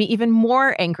 which made me even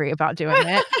more angry about doing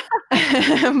it.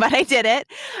 But I did it.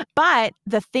 But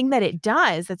the thing that it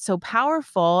does that's so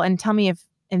powerful, and tell me if,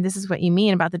 and this is what you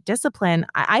mean about the discipline,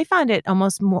 I found it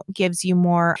almost gives you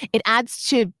more,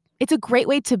 it's a great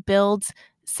way to build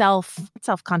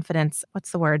self-confidence.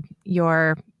 What's the word?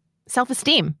 Your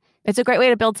self-esteem. It's a great way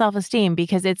to build self-esteem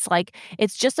because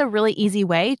it's just a really easy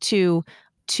way to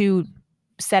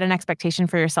set an expectation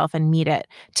for yourself and meet it,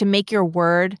 to make your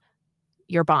word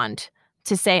your bond,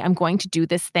 to say, I'm going to do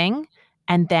this thing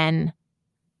and then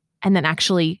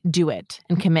actually do it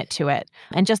and commit to it.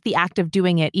 And just the act of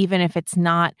doing it, even if it's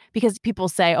not, because people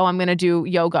say, oh, I'm going to do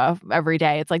yoga every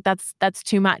day. It's like, that's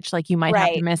too much. Like you might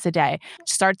have to miss a day.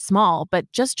 Start small,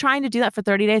 but just trying to do that for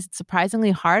 30 days, it's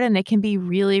surprisingly hard and it can be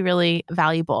really, really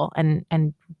valuable and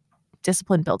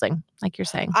discipline building, like you're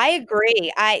saying. I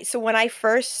agree. So when I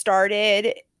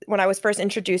was first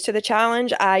introduced to the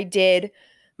challenge,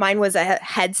 mine was a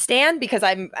headstand because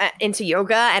I'm into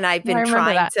yoga and I've been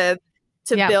trying to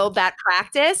build that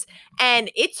practice.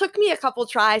 And it took me a couple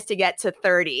tries to get to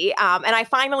 30. And I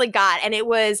finally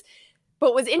but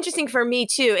what was interesting for me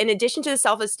too, in addition to the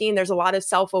self-esteem, there's a lot of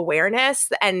self-awareness.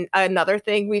 And another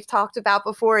thing we've talked about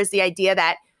before is the idea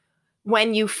that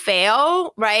when you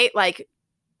fail, right? Like,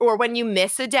 or when you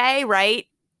miss a day, right?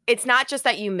 It's not just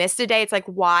that you missed a day. It's like,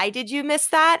 why did you miss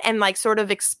that? And like sort of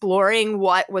exploring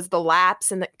what was the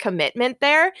lapse and the commitment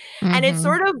there. Mm-hmm. And it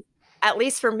sort of, at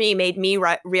least for me, made me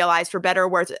realize, for better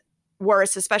or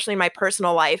worse, especially in my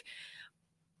personal life,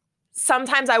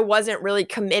 sometimes I wasn't really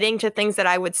committing to things that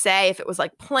I would say if it was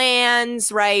like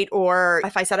plans, right? Or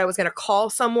if I said I was going to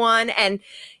call someone. And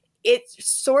it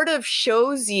sort of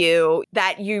shows you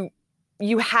that you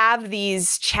have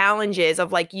these challenges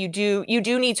of like, you do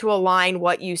need to align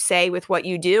what you say with what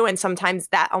you do. And sometimes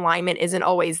that alignment isn't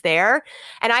always there.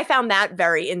 And I found that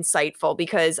very insightful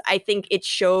because I think it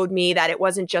showed me that it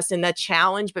wasn't just in the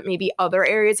challenge, but maybe other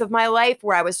areas of my life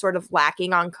where I was sort of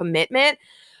lacking on commitment,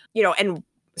 and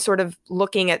sort of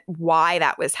looking at why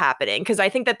that was happening. Cause I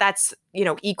think that that's,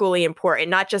 equally important,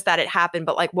 not just that it happened,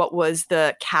 but like what was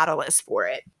the catalyst for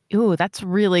it. Ooh, that's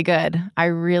really good. I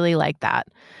really like that.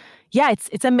 Yeah,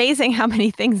 it's amazing how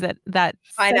many things that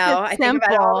I know. I think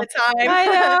about it all the time. I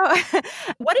know.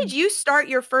 What did you start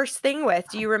your first thing with?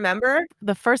 Do you remember?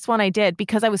 The first one I did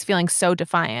because I was feeling so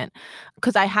defiant.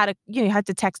 Because I had you had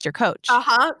to text your coach. So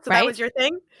right? That was your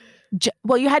thing?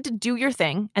 Well, you had to do your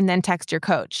thing and then text your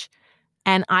coach.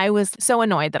 And I was so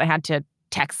annoyed that I had to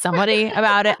text somebody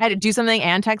about it. I had to do something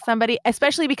and text somebody,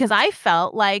 especially because I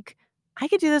felt like I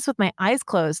could do this with my eyes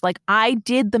closed. Like I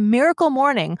did the Miracle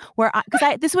Morning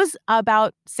this was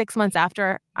about 6 months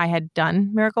after I had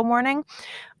done Miracle Morning.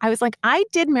 I was like, I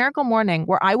did Miracle Morning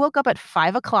where I woke up at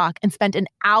 5 o'clock and spent an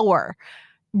hour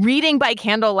reading by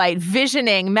candlelight,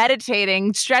 visioning,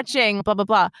 meditating, stretching, blah, blah,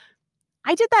 blah.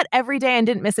 I did that every day and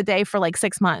didn't miss a day for like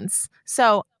 6 months.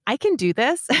 So I can do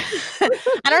this.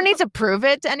 I don't need to prove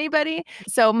it to anybody.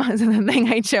 So the thing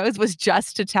I chose was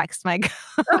just to text my coach.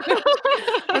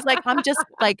 I was like, I'm just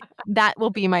like, that will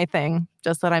be my thing.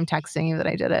 Just that I'm texting you that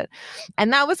I did it.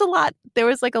 And that was a lot. There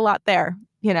was like a lot there,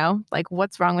 like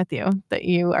what's wrong with you that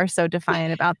you are so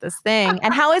defiant about this thing?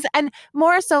 And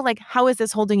more so like, how is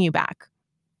this holding you back?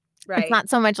 Right. It's not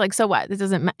so much like, so what? It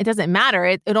doesn't matter.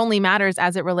 It only matters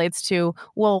as it relates to,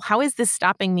 well, how is this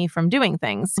stopping me from doing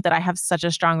things that I have such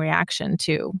a strong reaction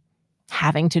to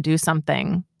having to do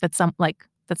something that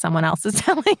someone else is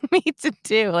telling me to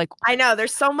do. Like, I know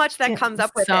there's so much that comes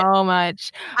up with it. So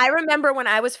much. I remember when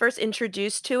I was first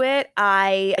introduced to it,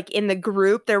 in the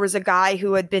group, there was a guy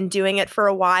who had been doing it for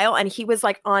a while and he was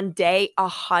like on day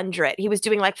 100. He was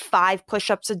doing like 5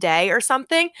 push-ups a day or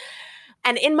something.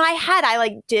 And in my head,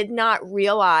 I did not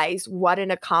realize what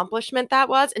an accomplishment that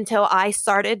was until I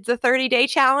started the 30-day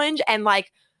challenge. And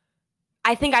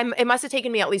I think it must have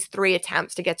taken me at least 3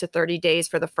 attempts to get to 30 days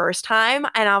for the first time.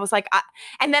 And I was like,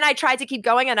 and then I tried to keep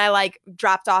going and I like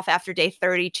dropped off after day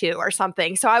 32 or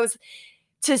something. So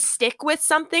to stick with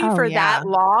something for that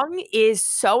long is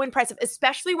so impressive,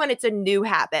 especially when it's a new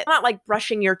habit. Not like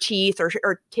brushing your teeth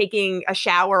or taking a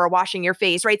shower or washing your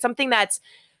face, right? Something that's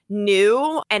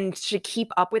new, and to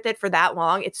keep up with it for that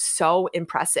long, it's so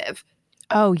impressive.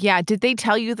 Oh, yeah. Did they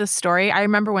tell you the story? I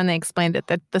remember when they explained it,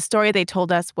 that the story they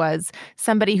told us was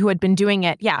somebody who had been doing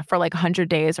it, for like 100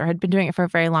 days or had been doing it for a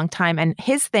very long time. And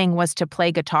his thing was to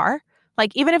play guitar.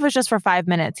 Like, even if it was just for 5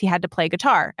 minutes, he had to play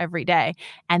guitar every day.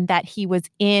 And that he was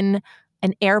in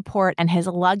an airport and his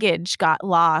luggage got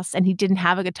lost and he didn't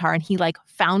have a guitar. And he like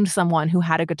found someone who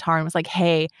had a guitar and was like,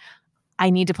 hey, I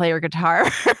need to play your guitar.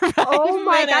 Oh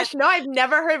my gosh. No, I've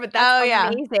never heard of it.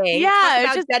 That's amazing. Yeah. Talk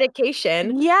about just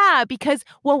dedication. Yeah. Because,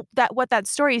 what that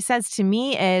story says to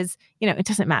me is, it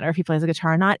doesn't matter if he plays a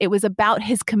guitar or not. It was about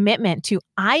his commitment to,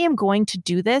 I am going to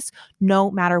do this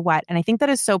no matter what. And I think that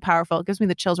is so powerful. It gives me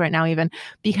the chills right now, even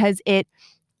because if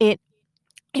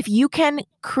you can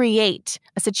create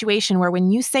a situation where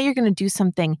when you say you're going to do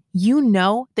something, you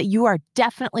know that you are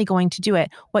definitely going to do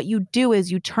it. What you do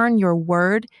is you turn your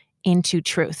word into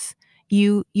truth.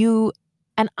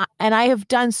 And I have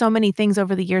done so many things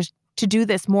over the years to do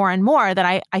this more and more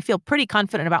that I feel pretty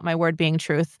confident about my word being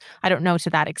truth. I don't know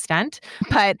to that extent,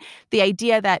 but the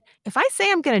idea that if I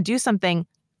say I'm going to do something,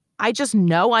 I just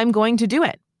know I'm going to do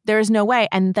it. There is no way.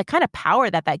 And the kind of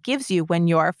power that gives you when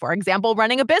you're, for example,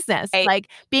 running a business, like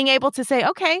being able to say,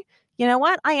 okay, you know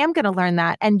what? I am going to learn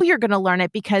that. And you're going to learn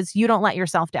it because you don't let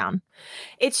yourself down.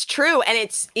 It's true. And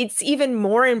it's even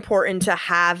more important to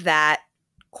have that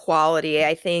quality,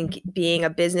 I think, being a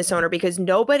business owner, because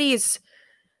nobody's,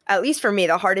 at least for me,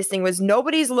 the hardest thing was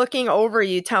nobody's looking over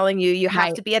you, telling you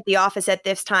have to be at the office at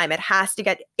this time.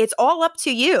 It's all up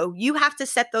to you. You have to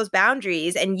set those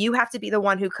boundaries and you have to be the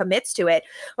one who commits to it.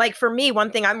 Like for me,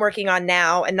 one thing I'm working on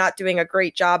now and not doing a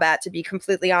great job at, to be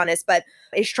completely honest, but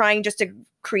is trying just to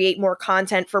create more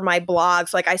content for my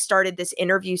blogs. Like I started this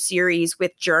interview series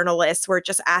with journalists where it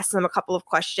just asks them a couple of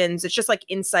questions. It's just like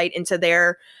insight into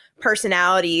their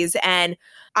personalities, and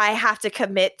I have to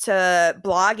commit to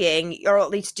blogging, or at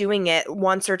least doing it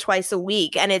once or twice a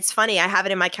week. And it's funny, I have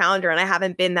it in my calendar and I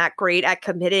haven't been that great at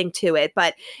committing to it,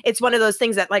 but it's one of those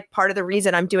things that like part of the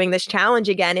reason I'm doing this challenge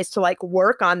again is to like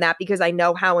work on that, because I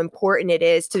know how important it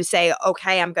is to say,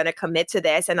 okay, I'm going to commit to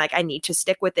this and like I need to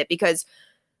stick with it, because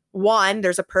one,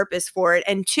 there's a purpose for it,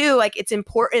 and two, like it's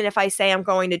important if I say I'm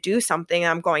going to do something,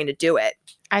 I'm going to do it.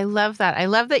 I love that. I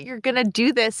love that you're going to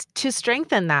do this to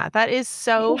strengthen that. That is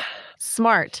so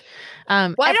smart.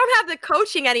 Well, I don't have the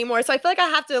coaching anymore, so I feel like I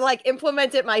have to like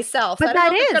implement it myself. But so I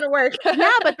don't know if it's going to work.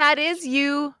 Yeah, but that is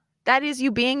you. That is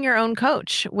you being your own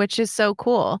coach, which is so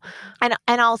cool. And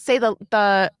I'll say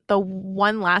the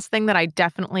one last thing that I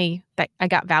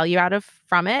got value out of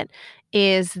from it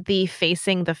is the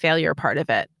facing the failure part of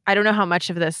it. I don't know how much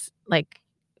of this like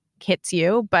hits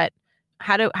you, but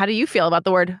how do you feel about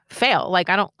the word fail? Like,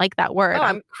 I don't like that word. Oh,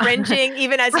 I'm cringing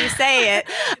even as you say it.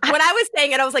 When I was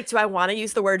saying it, I was like, do I want to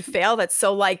use the word fail? That's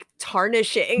so like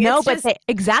tarnishing. No, but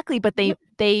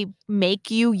they make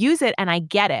you use it, and I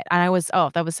get it. And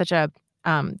that was such a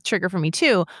trigger for me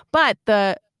too. But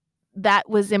that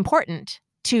was important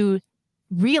to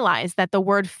realize that the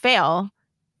word fail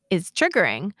is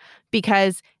triggering,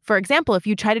 because, for example, if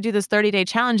you try to do this 30-day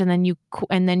challenge and then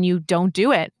you don't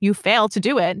do it, you fail to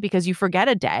do it because you forget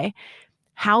a day,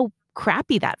 how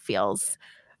crappy that feels.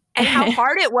 And how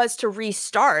hard it was to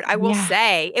restart. I will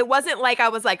say, it wasn't like I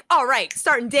was like, all right,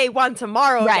 starting day one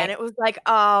tomorrow again. It was like,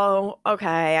 oh,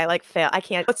 okay, I like fail. I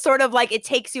can't. It's sort of like it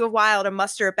takes you a while to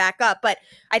muster it back up. But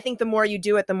I think the more you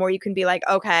do it, the more you can be like,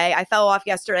 okay, I fell off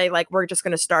yesterday. Like, we're just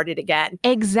going to start it again.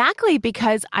 Exactly.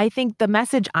 Because I think the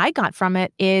message I got from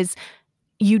it is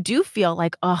you do feel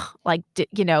like,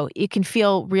 it can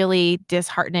feel really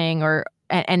disheartening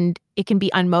and it can be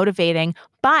unmotivating.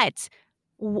 But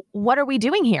what are we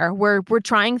doing here? We're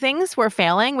trying things, we're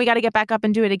failing, we got to get back up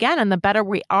and do it again. And the better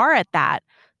we are at that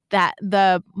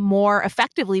the more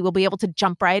effectively we'll be able to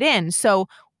jump right in. So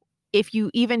if you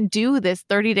even do this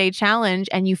 30-day challenge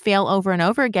and you fail over and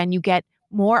over again, you get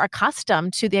more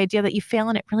accustomed to the idea that you fail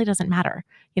and it really doesn't matter.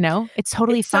 It's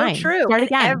totally fine. So true. Start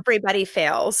again. Everybody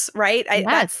fails, right?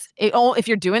 Yes. If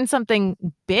you're doing something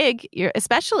big,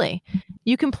 especially,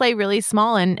 you can play really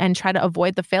small and try to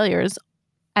avoid the failures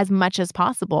as much as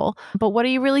possible. But what are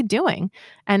you really doing?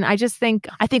 And I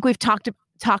think we've talked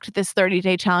talked this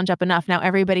 30-day challenge up enough. Now,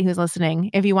 everybody who's listening,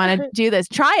 if you want to do this,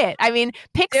 try it. I mean,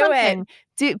 pick something.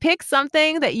 Pick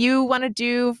something that you want to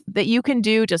do that you can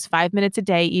do just 5 minutes a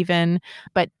day even,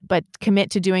 but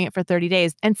commit to doing it for 30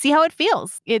 days and see how it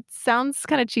feels. It sounds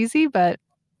kind of cheesy, but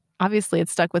obviously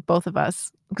it's stuck with both of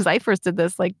us because I first did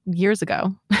this like years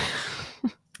ago.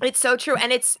 It's so true.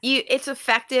 And it's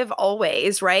effective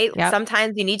always, right? Yep.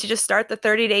 Sometimes you need to just start the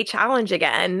 30-day challenge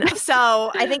again.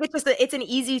 So I think it's an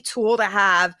easy tool to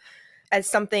have as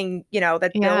something,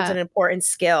 that builds an important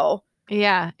skill.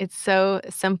 Yeah, it's so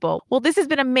simple. Well, this has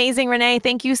been amazing, Renee.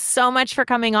 Thank you so much for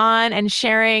coming on and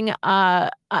sharing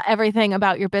everything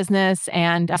about your business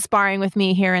and sparring with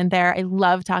me here and there. I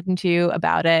love talking to you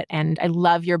about it, and I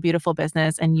love your beautiful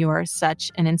business, and you are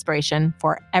such an inspiration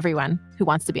for everyone who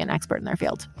wants to be an expert in their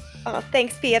field. Oh,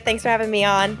 thanks, Pia. Thanks for having me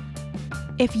on.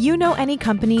 If you know any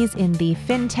companies in the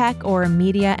fintech or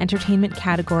media entertainment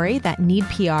category that need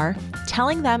PR,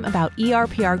 telling them about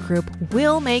ERPR Group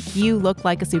will make you look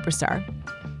like a superstar.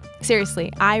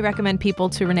 Seriously, I recommend people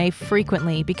to Renee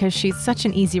frequently because she's such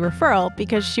an easy referral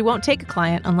because she won't take a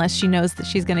client unless she knows that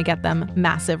she's going to get them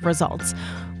massive results,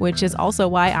 which is also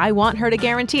why I want her to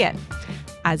guarantee it,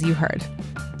 as you heard.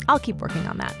 I'll keep working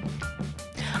on that.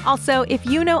 Also, if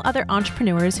you know other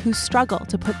entrepreneurs who struggle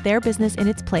to put their business in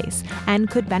its place and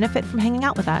could benefit from hanging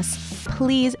out with us,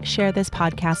 please share this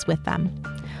podcast with them.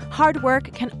 Hard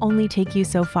work can only take you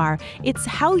so far. It's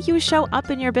how you show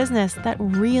up in your business that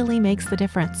really makes the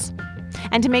difference.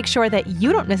 And to make sure that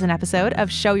you don't miss an episode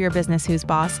of Show Your Business Who's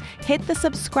Boss, hit the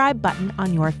subscribe button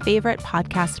on your favorite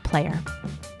podcast player.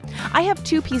 I have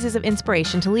 2 pieces of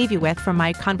inspiration to leave you with from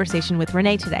my conversation with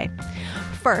Renee today.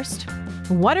 First,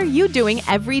 what are you doing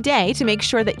every day to make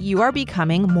sure that you are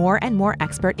becoming more and more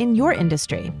expert in your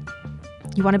industry?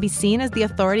 You want to be seen as the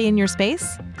authority in your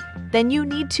space? Then you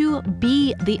need to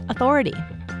be the authority.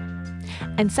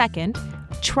 And second,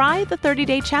 try the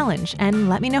 30-day challenge and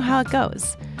let me know how it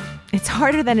goes. It's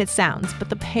harder than it sounds, but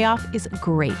the payoff is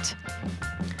great.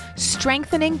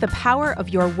 Strengthening the power of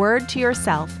your word to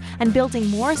yourself and building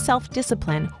more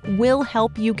self-discipline will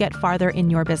help you get farther in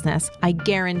your business. I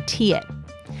guarantee it.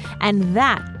 And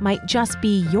that might just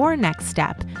be your next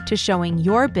step to showing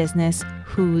your business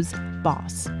who's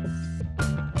boss.